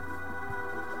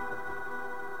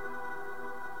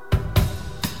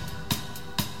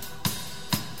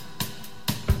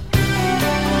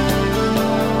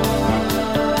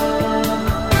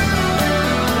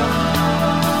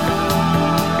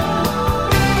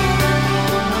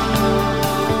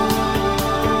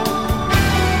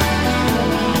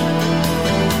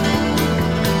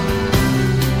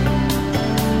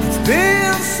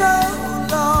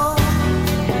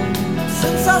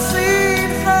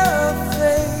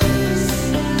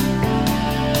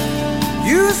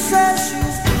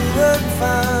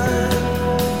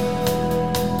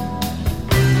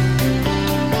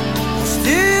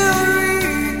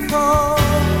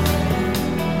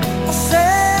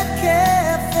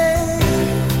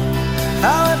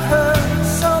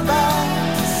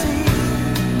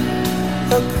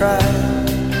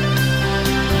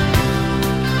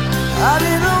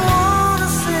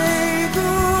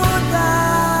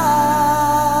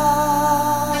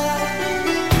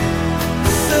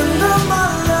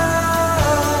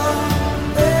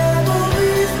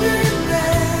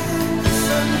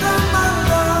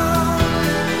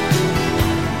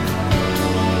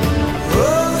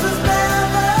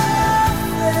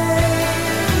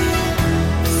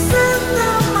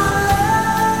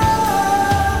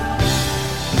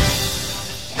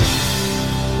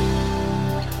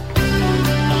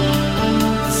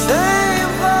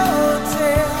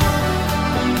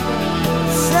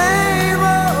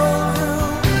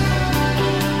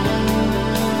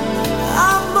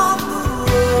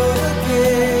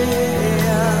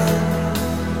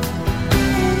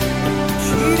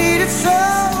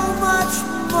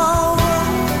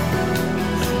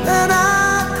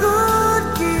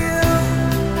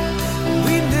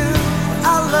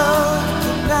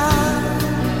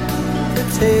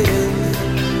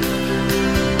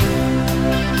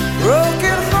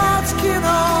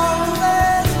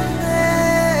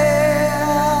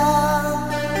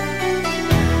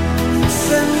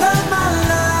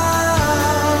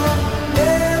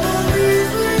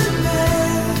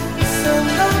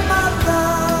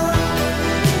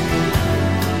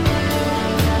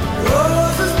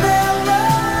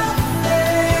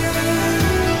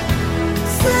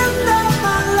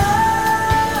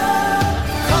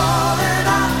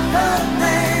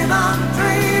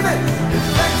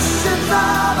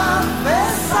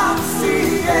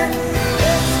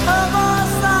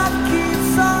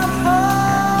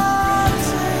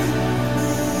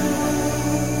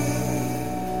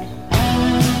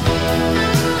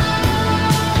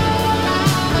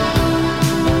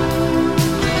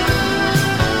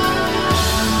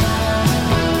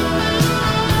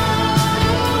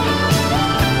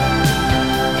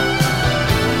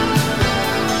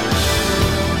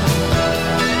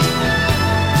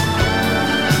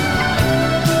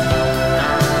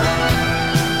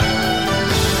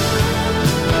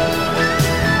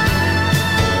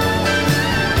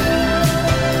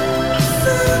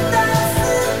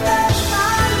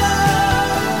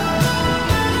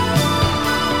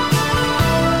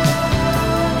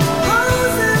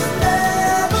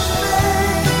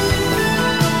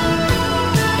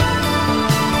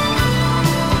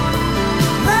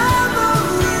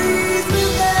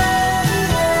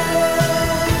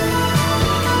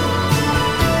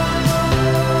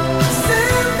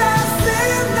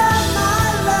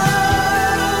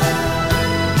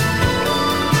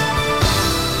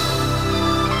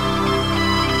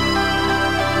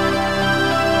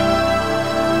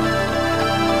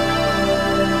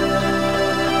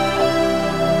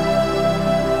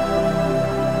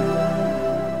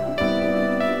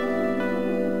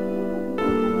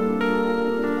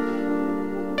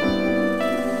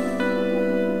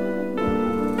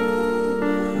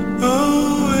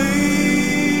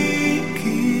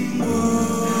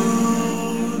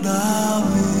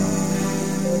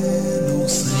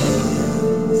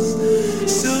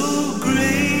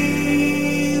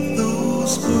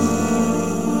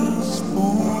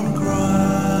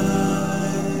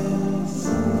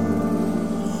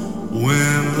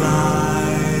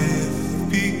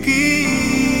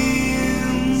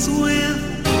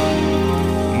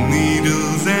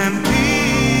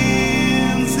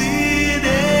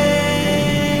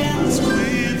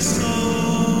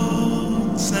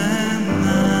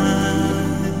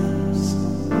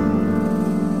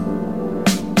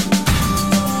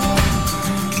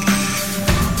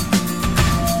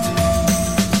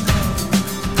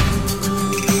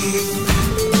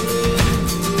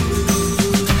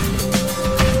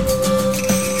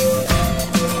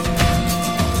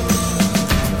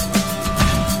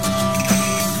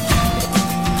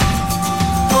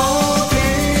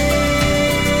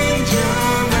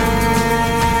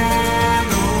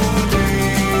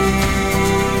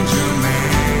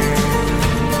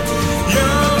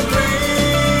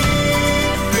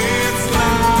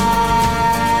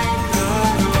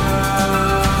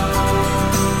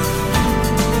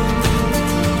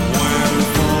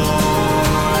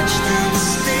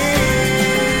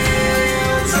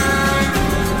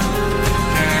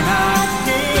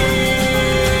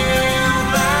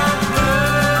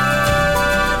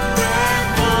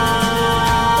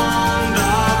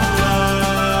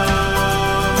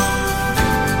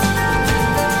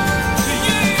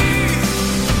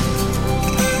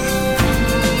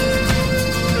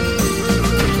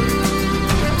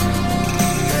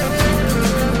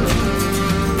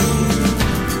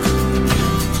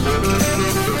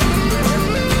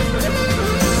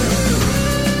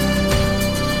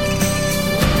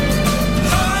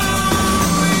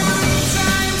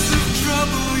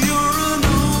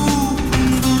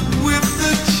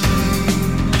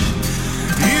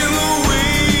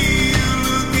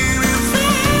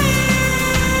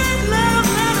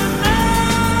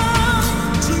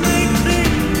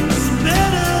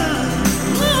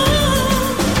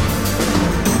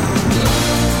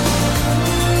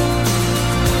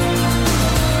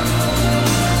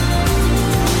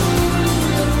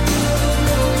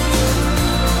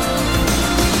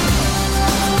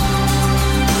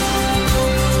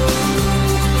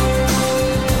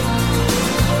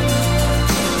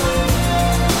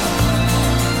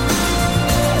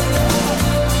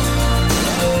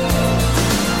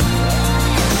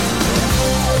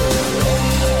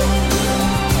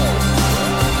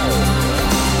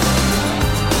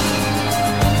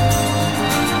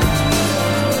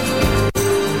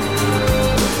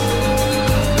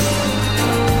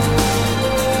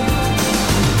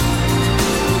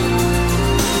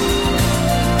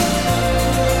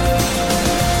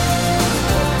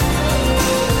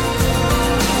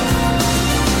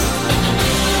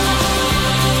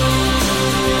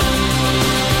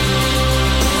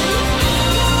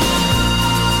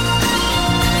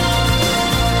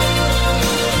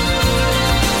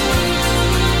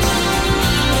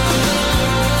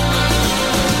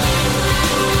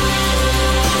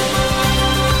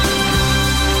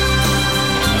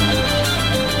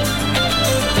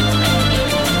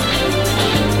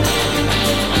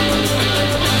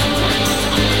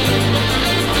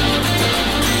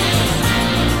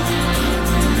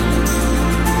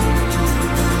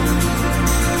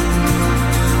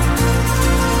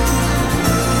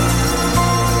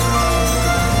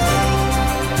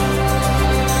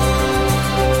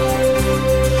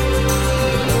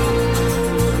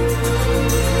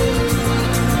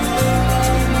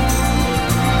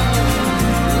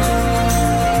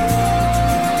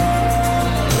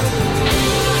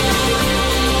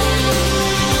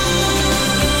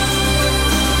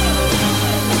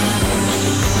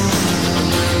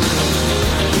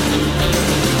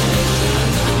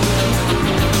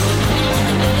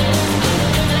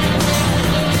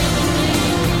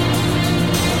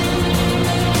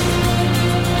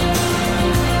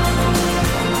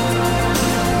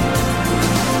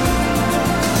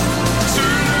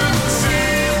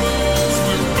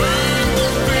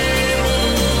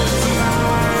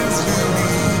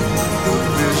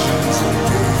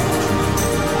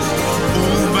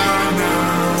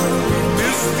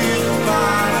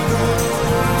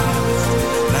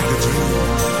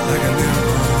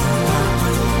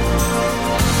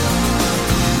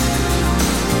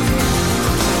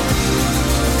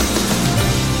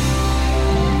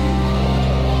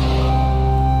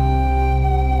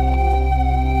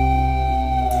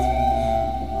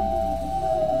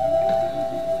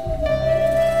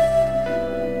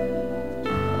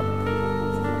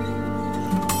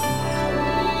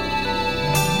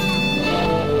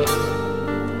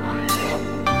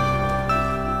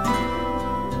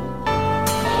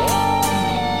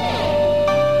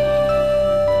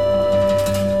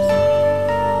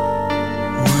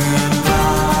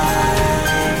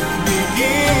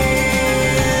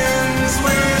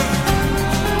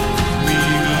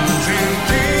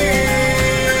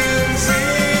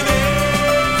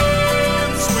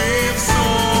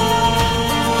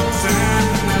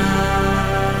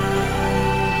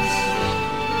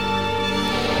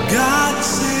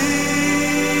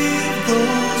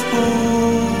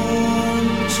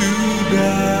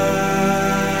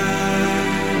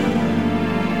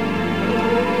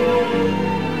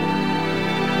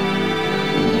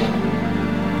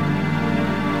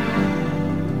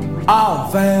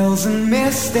 hills and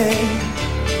misty,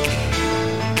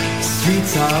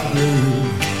 streets are blue.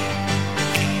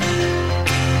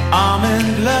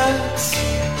 Almond looks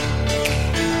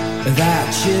that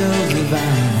chill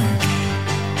divine,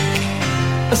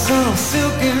 some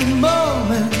silken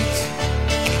moment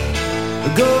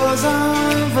goes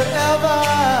on forever,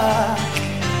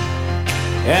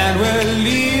 and we're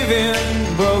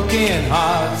leaving broken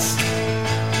hearts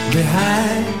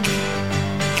behind.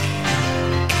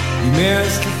 You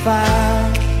mystify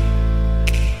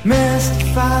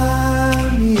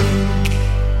me,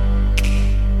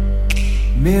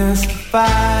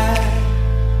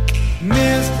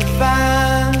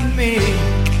 mystify me.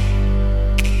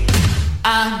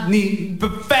 I need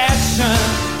perfection,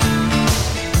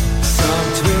 some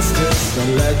twisted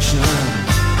selection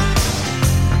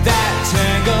that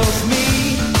tangles me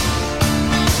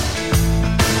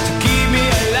to keep me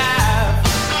alive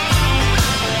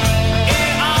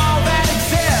in all that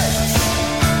exists,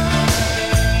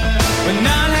 but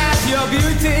none has your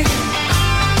beauty.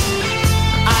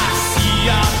 I see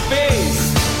your face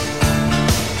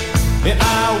and I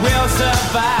will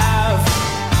survive.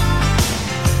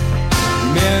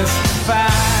 Mystify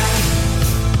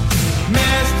me,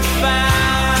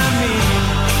 mystify me.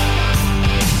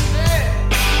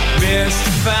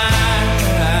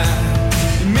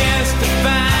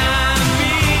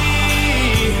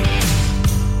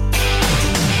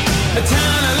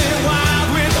 Eternally wild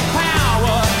with the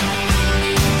power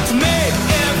to make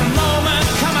every moment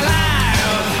come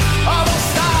alive. All the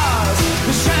stars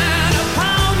that shine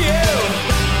upon you,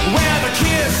 where they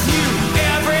kiss you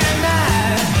every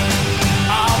night.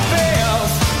 All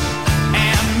veils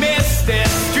and misty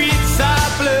streets are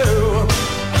blue.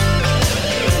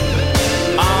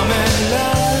 Almond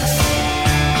looks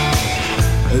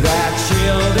that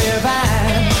chill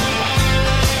divine,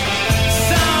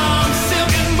 some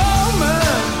silken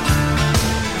moment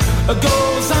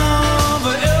goes on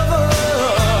forever,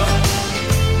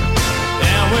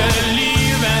 and we're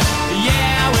leaving,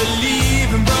 yeah, we're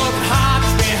leaving broken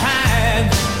hearts behind.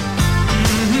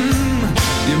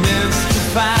 You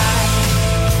mystify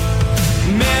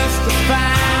me,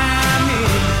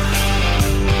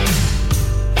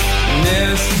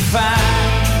 mystify,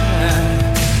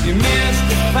 you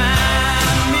mystify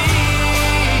me.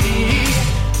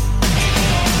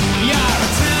 You're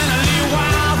eternally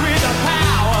wild with the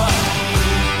power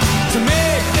to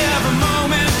make every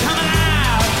moment come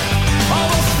alive. All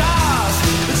the stars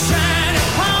that shine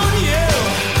upon you,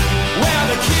 where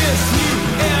they kiss you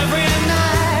every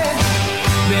night.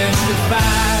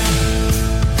 Mystify me.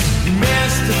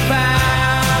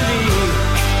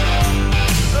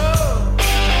 Oh,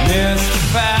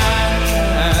 mystify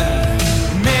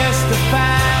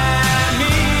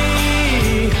me.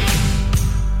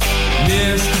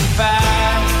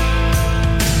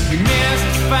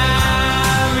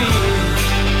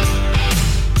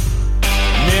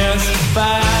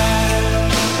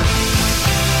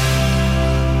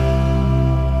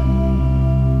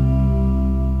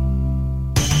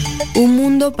 Un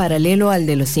mundo paralelo al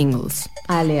de los singles.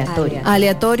 Aleatorio.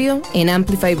 Aleatorio en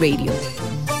Amplify Radio.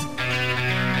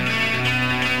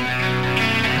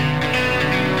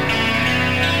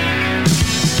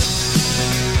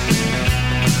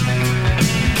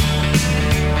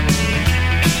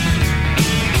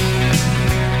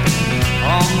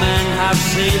 All men have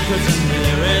secrets and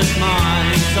here is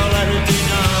mine, so let it be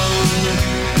known.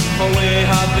 For we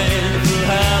have been through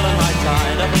hell and high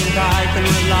tide. I think I can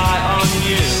rely on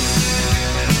you.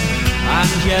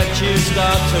 And yet you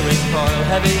start to recoil.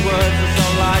 Heavy words are so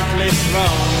lightly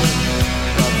thrown,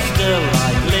 but still I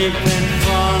leap in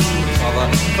front of a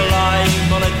flying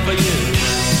bullet for you.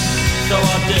 So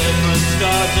what difference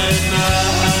does it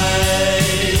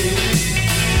make?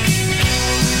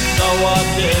 So what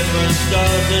difference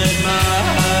does it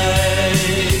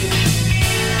make?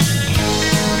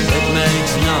 It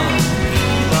makes none,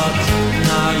 but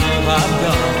now you have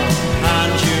gone,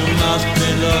 and you must be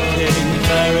looking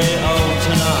very old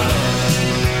tonight.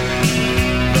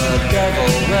 The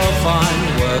devil will find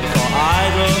work for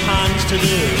idle hands to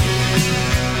do.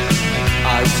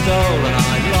 I stole and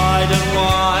I lied, and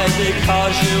why?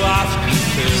 Because you asked me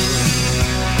to.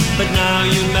 But now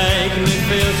you make me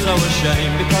feel so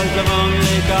ashamed, because I've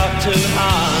only got two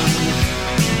hands.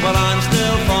 Well, I'm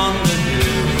still fond of you.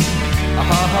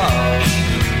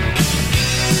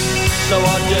 So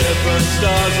what difference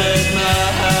does it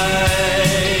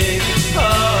make? Oh,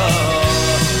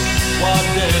 what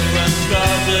difference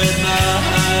does it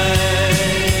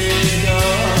make?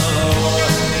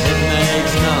 Oh, it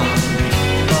makes none,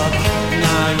 but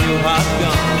now you have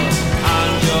gone,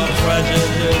 and your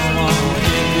prejudice won't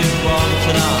keep you warm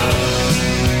tonight.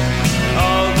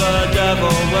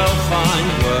 will find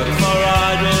work for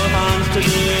idle hands to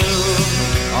do.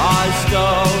 I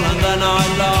stole and then I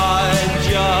lied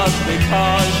just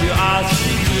because you asked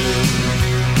me to.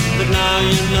 But now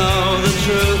you know the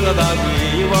truth about me,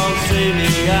 you won't see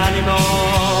me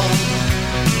anymore.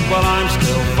 Well, I'm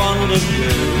still fond of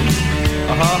you,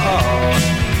 oh.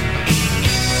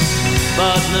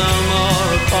 But no more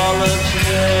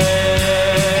apologies,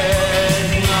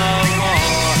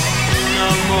 no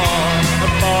more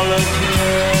apologies,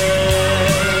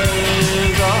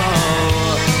 oh.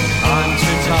 I'm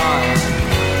too tired,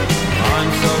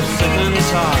 I'm so sick and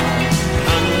tired,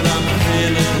 and I'm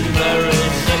feeling very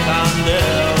sick and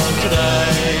ill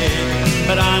today.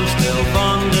 But I'm still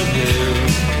fond of you,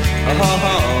 oh.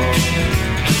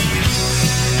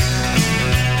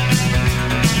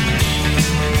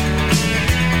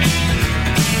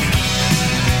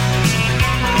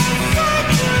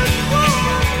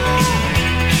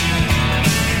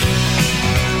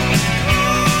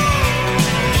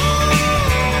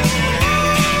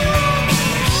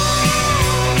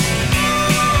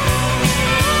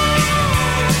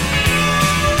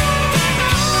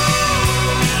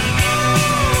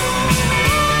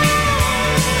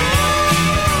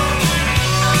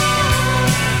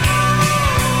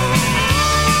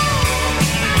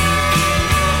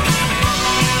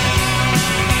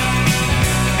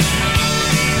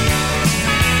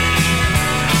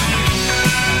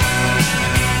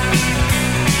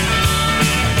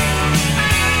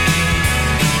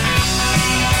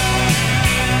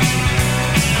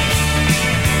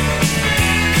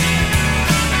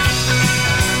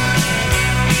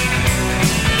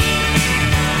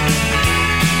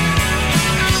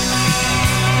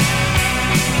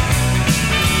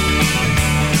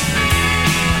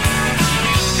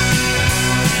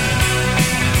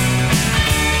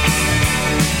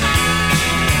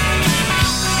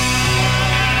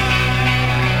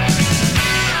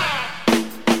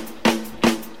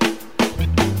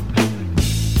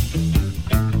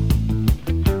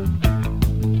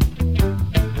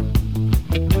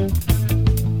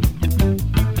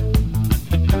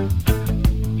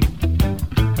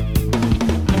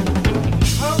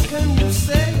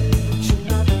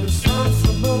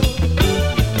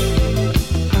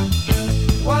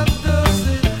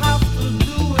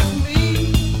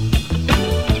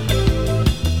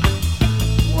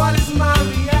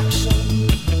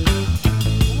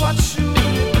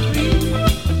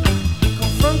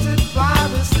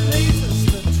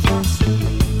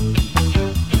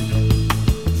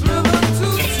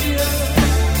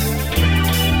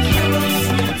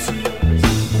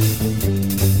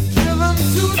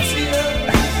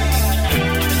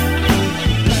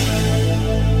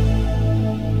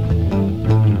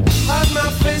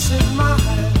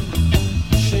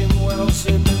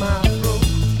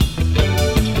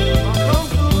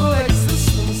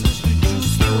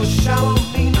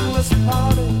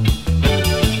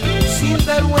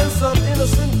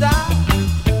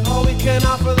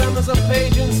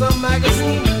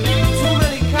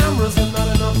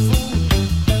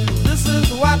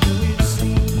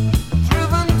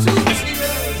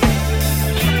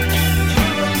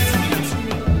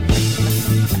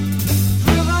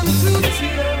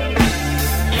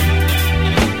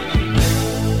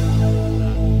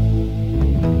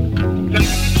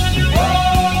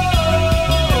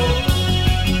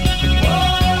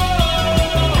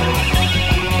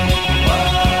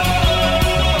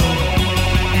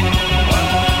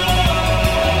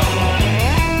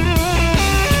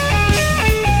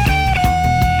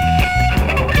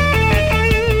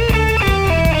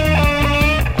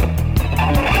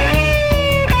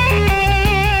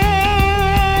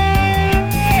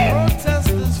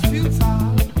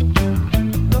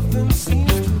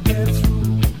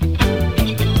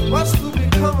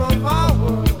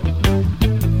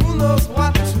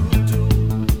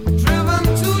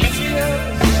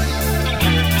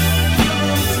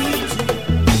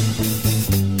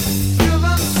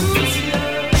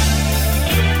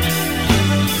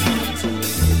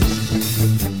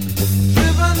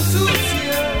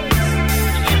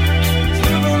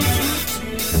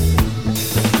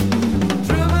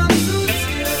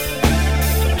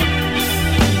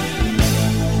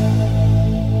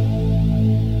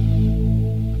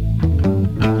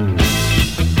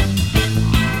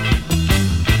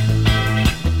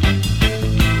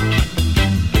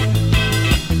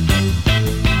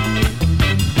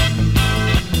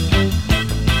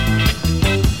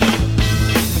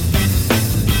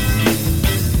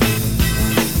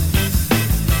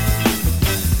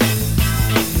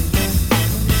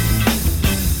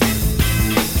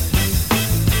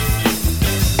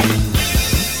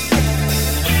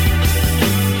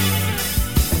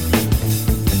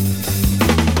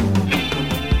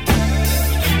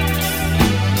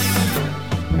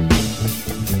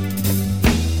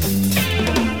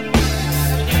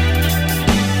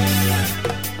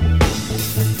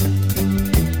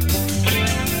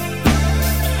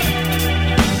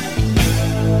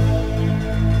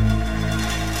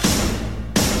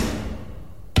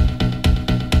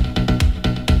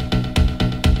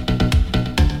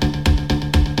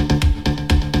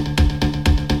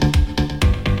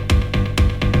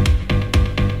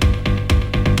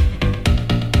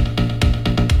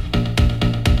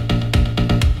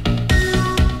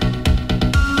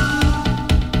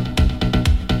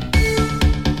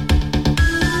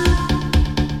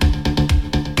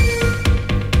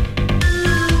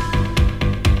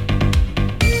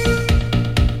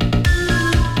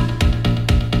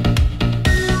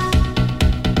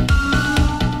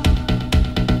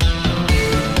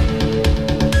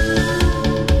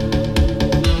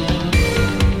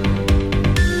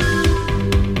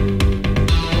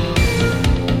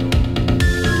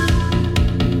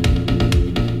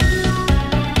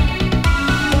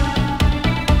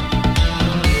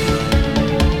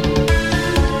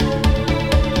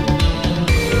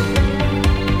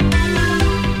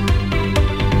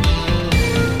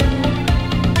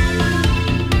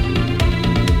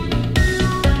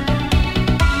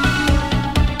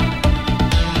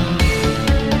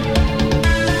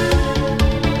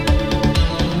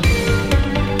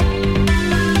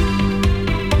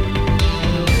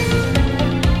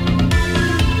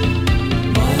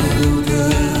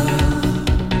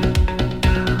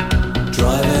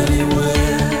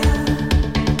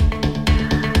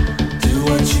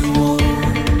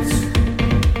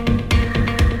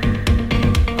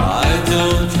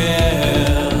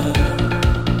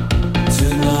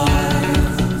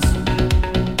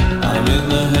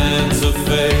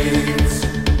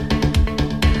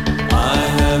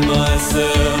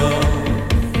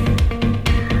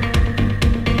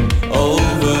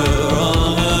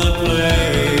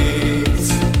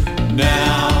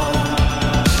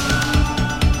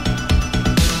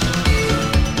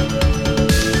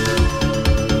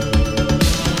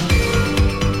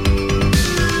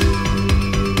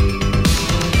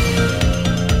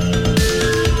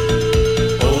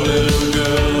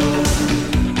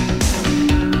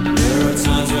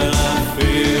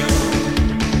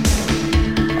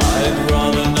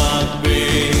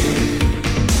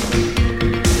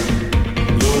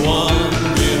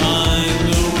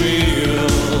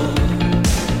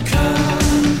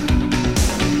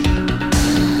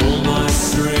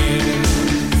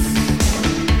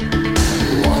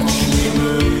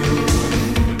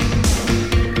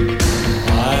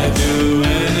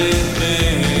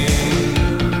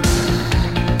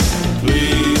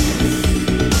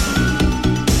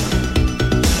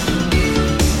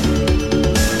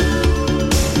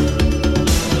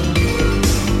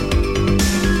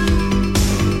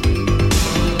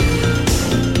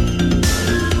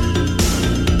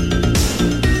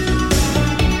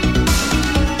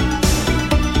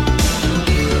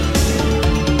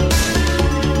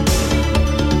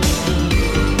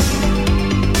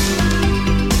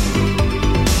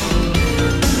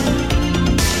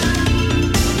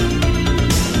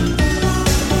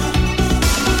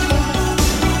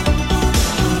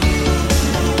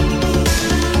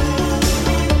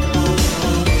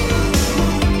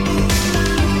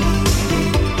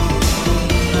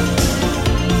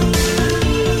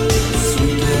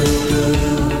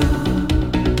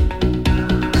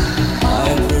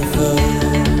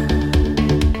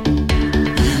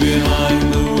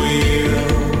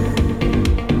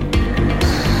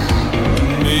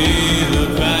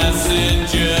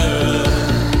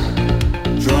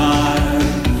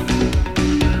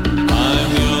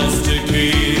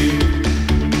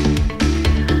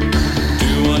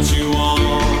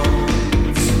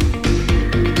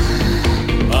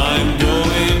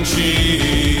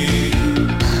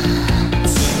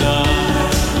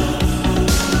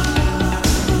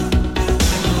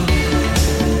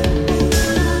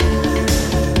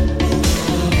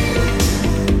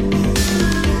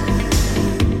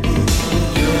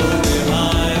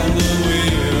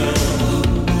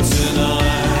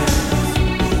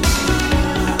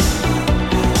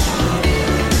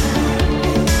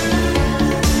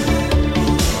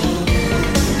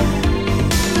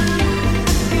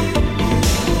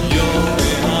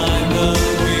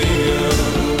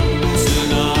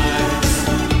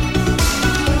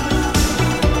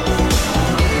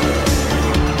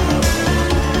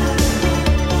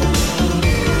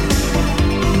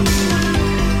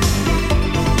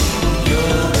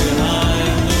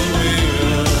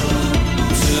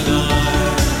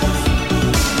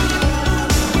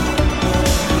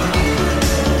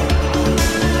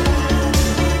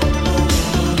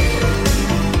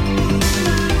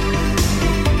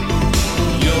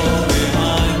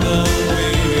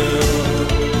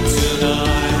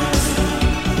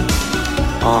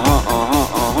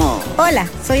 Hola,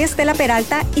 soy Estela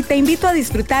Peralta y te invito a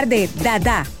disfrutar de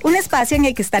Dada, un espacio en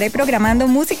el que estaré programando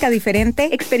música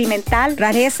diferente, experimental,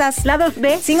 rarezas, lados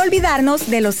B, sin olvidarnos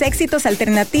de los éxitos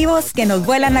alternativos que nos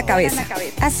vuelan la cabeza.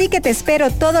 Así que te espero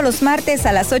todos los martes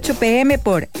a las 8 p.m.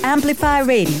 por Amplify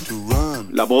Radio.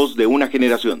 La voz de una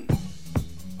generación.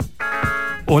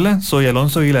 Hola, soy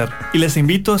Alonso Aguilar y les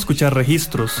invito a escuchar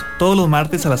Registros todos los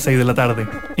martes a las 6 de la tarde.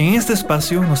 En este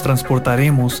espacio nos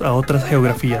transportaremos a otras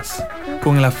geografías,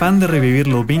 con el afán de revivir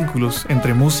los vínculos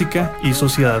entre música y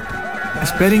sociedad.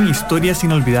 Esperen historias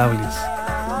inolvidables,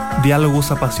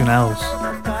 diálogos apasionados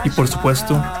y, por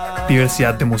supuesto,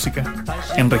 diversidad de música.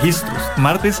 En Registros,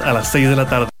 martes a las 6 de la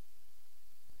tarde.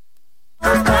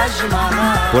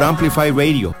 Por Amplify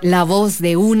Radio. La voz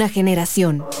de una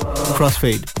generación.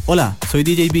 Crossfade. Hola, soy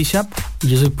DJ Bishop. Y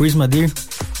yo soy Prisma Deer.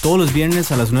 Todos los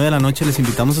viernes a las 9 de la noche les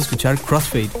invitamos a escuchar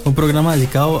Crossfade, un programa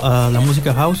dedicado a la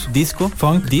música house, disco,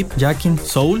 funk, deep, jacking,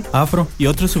 soul, afro y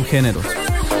otros subgéneros.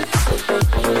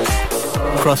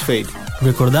 Crossfade.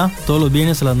 Recordá, todos los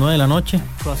viernes a las 9 de la noche.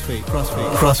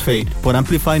 Crossfade. Por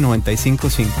Amplify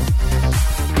 95.5.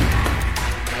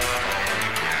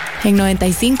 En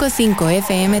 95.5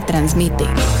 FM transmite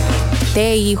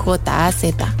TIJAZ,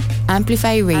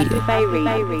 Amplify Radio,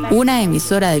 una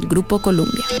emisora del Grupo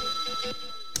Columbia.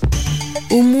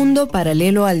 Un mundo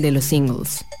paralelo al de los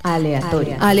singles.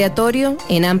 Aleatorio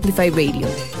en Amplify Radio.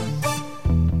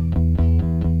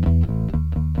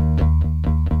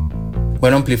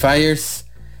 Bueno, Amplifiers,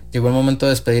 llegó el momento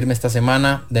de despedirme esta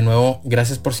semana. De nuevo,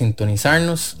 gracias por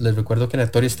sintonizarnos. Les recuerdo que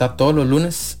Aleatorio está todos los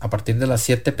lunes a partir de las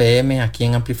 7 p.m. aquí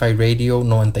en Amplify Radio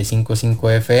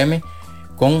 95.5 FM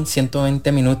con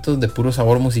 120 minutos de puro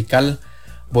sabor musical.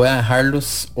 Voy a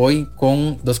dejarlos hoy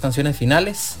con dos canciones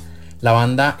finales. La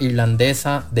banda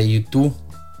irlandesa de U2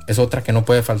 es otra que no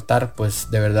puede faltar, pues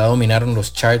de verdad dominaron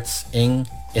los charts en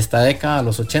esta década,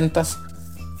 los 80s.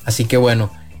 Así que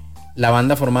bueno, la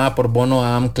banda formada por Bono,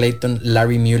 Adam Clayton,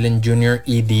 Larry Mullen Jr.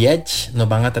 y The Edge nos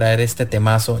van a traer este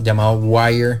temazo llamado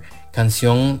Wire,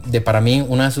 canción de, para mí,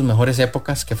 una de sus mejores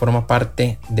épocas, que forma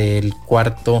parte del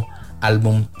cuarto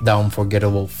álbum The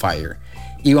Unforgettable Fire.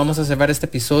 Y vamos a cerrar este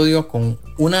episodio con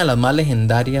una de las más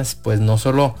legendarias, pues no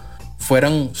solo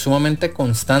fueron sumamente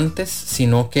constantes,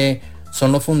 sino que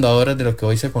son los fundadores de lo que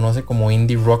hoy se conoce como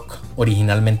indie rock,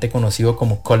 originalmente conocido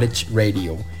como college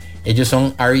radio. Ellos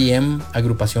son R.E.M.,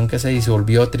 agrupación que se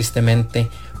disolvió tristemente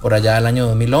por allá del año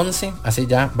 2011, hace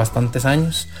ya bastantes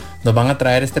años. Nos van a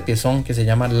traer este piezón que se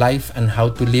llama Life and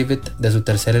How to Live It, de su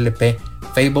tercer LP,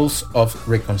 Fables of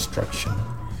Reconstruction.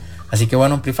 Así que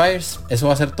bueno, Amplifiers, eso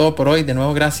va a ser todo por hoy. De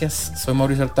nuevo, gracias. Soy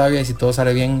Mauricio Artavia y si todo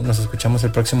sale bien, nos escuchamos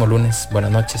el próximo lunes.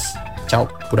 Buenas noches. Chao,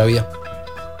 pura vida.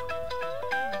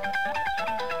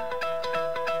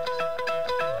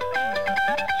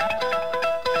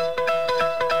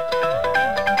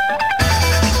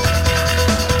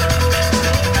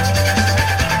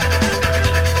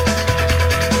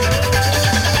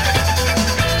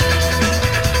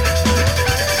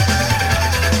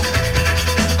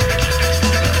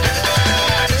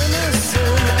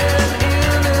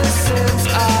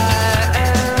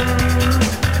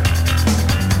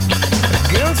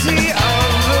 Guilty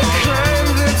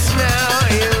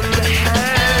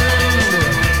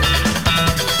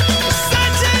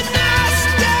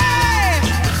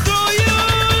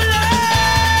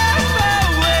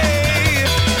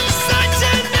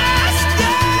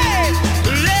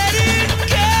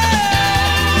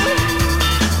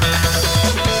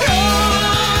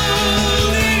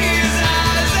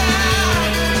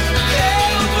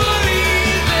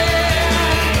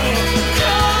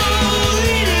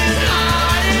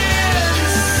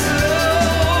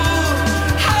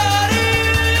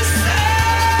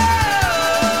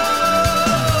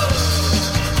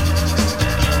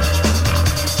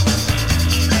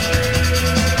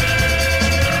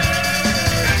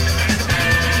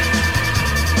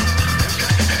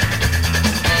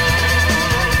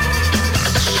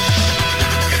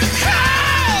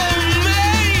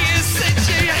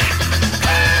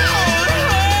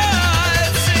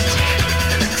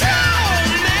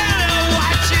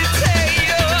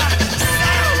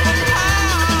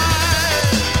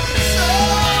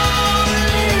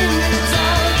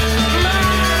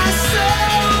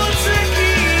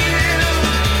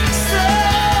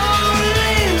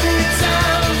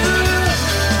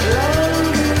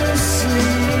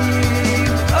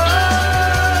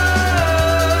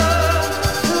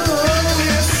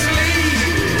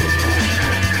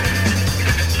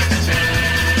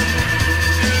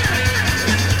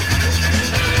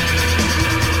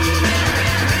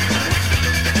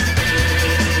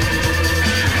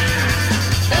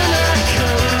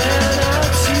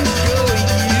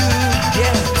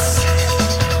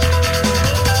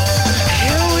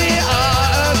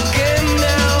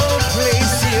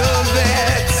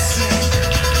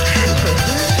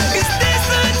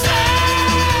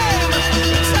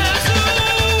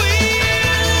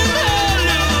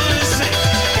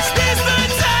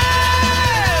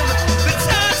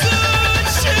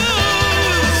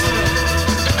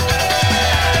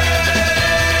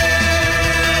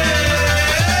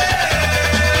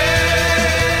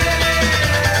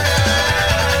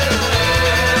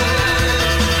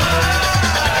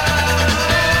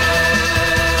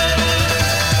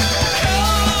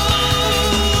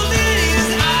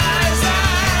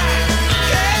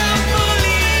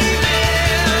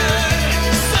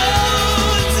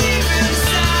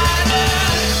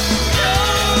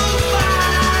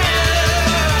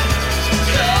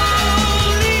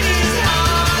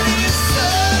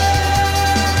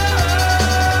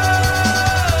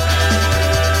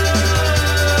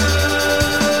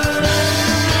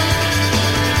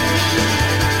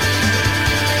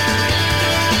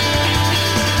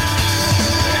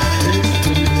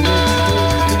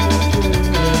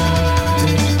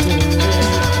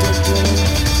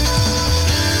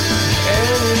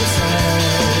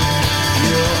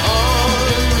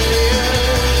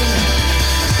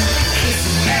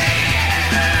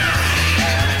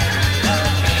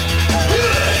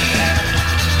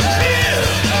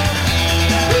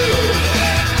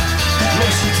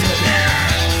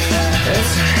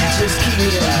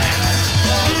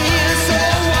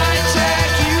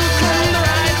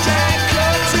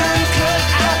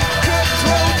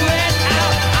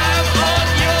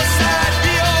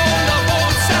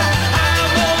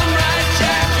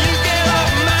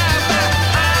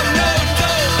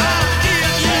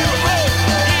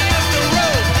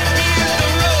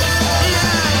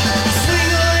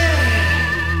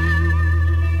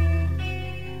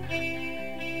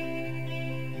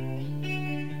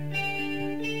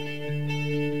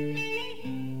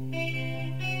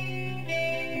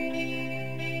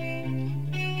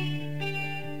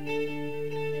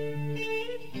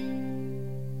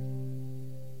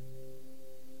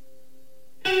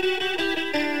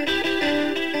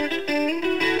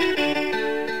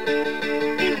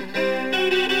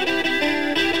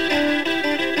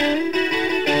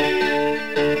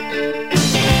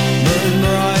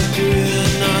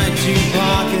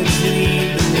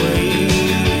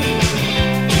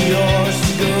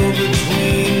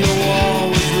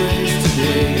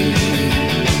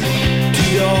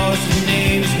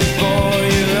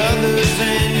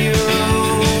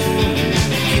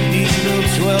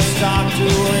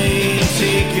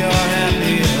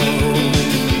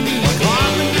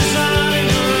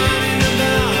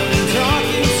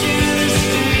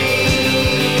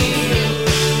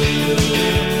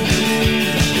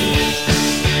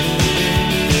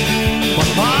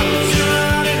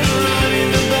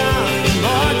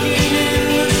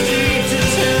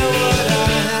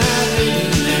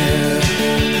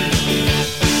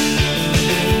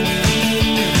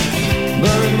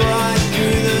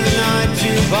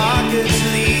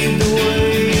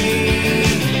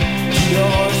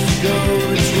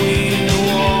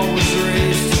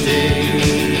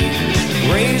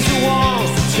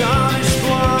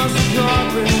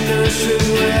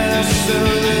so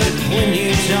that when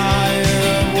you tire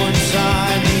of one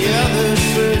side, the other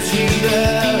serves you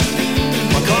best.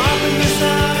 My carpenter's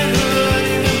out and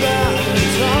running about and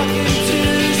talking to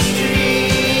the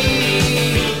street.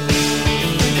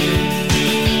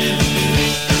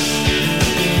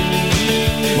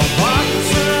 My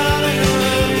pockets are out and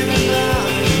running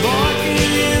about and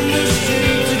barking in the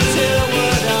street to tell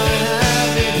what I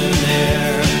have in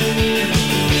there.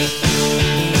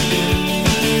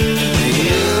 The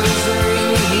hills are in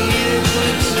the heat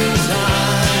eclipse in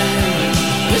time.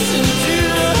 Listen to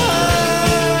the heart.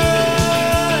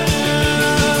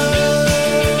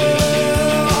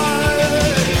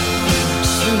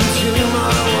 Listen to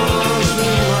my walls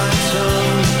when my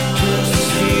tongue turns to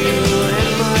steel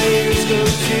and my ears go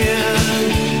tin.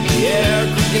 The air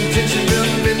cooking tension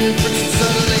building bending friction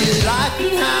suddenly life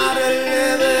and how to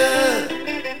live it.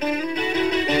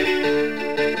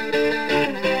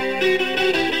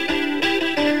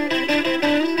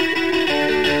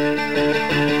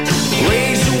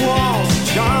 Raise the walls,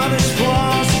 charters,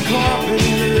 flaws,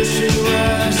 carpenters should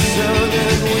rest so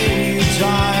that when you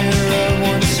tire of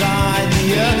one side, the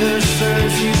other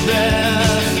serves you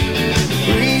best.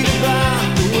 Read about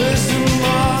the wisdom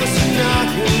of the knock,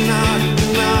 knock,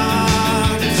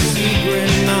 knock.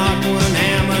 Secret knock when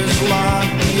hammers lock,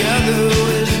 the other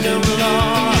wisdom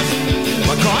lost.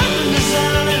 My carpenter's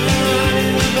out and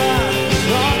running about,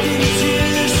 talking to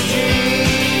the street.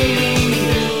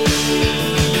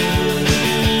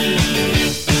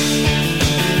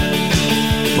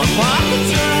 My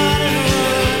pockets are out and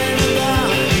running about,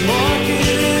 walking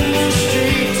in the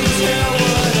street to tell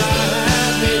what I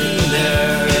have in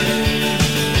there.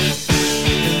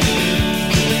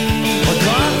 My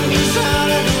carpenter's out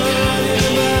and running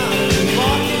about,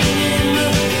 walking in the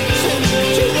center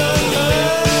to the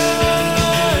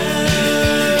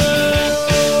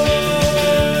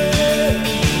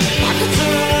pockets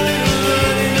are out and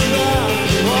running about,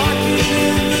 walking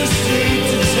in the street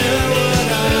to tell what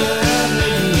I have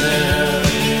in there.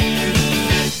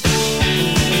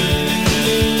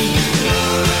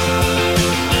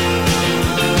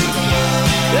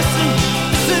 Listen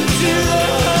to the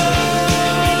heart.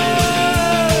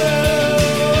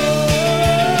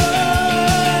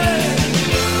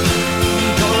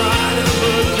 Gonna write a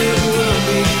book, it will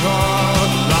be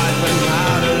called Life and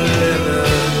How to Live It.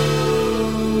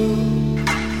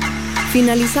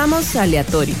 Finalizamos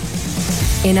Aleatorio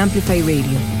en Amplify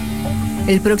Radio.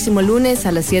 El próximo lunes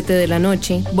a las 7 de la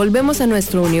noche volvemos a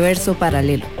nuestro universo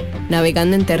paralelo,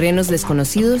 navegando en terrenos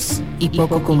desconocidos y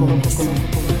poco comunes.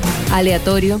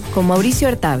 Aleatorio con Mauricio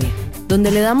Artavia,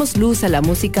 donde le damos luz a la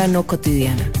música no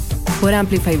cotidiana. Por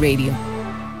Amplify Radio.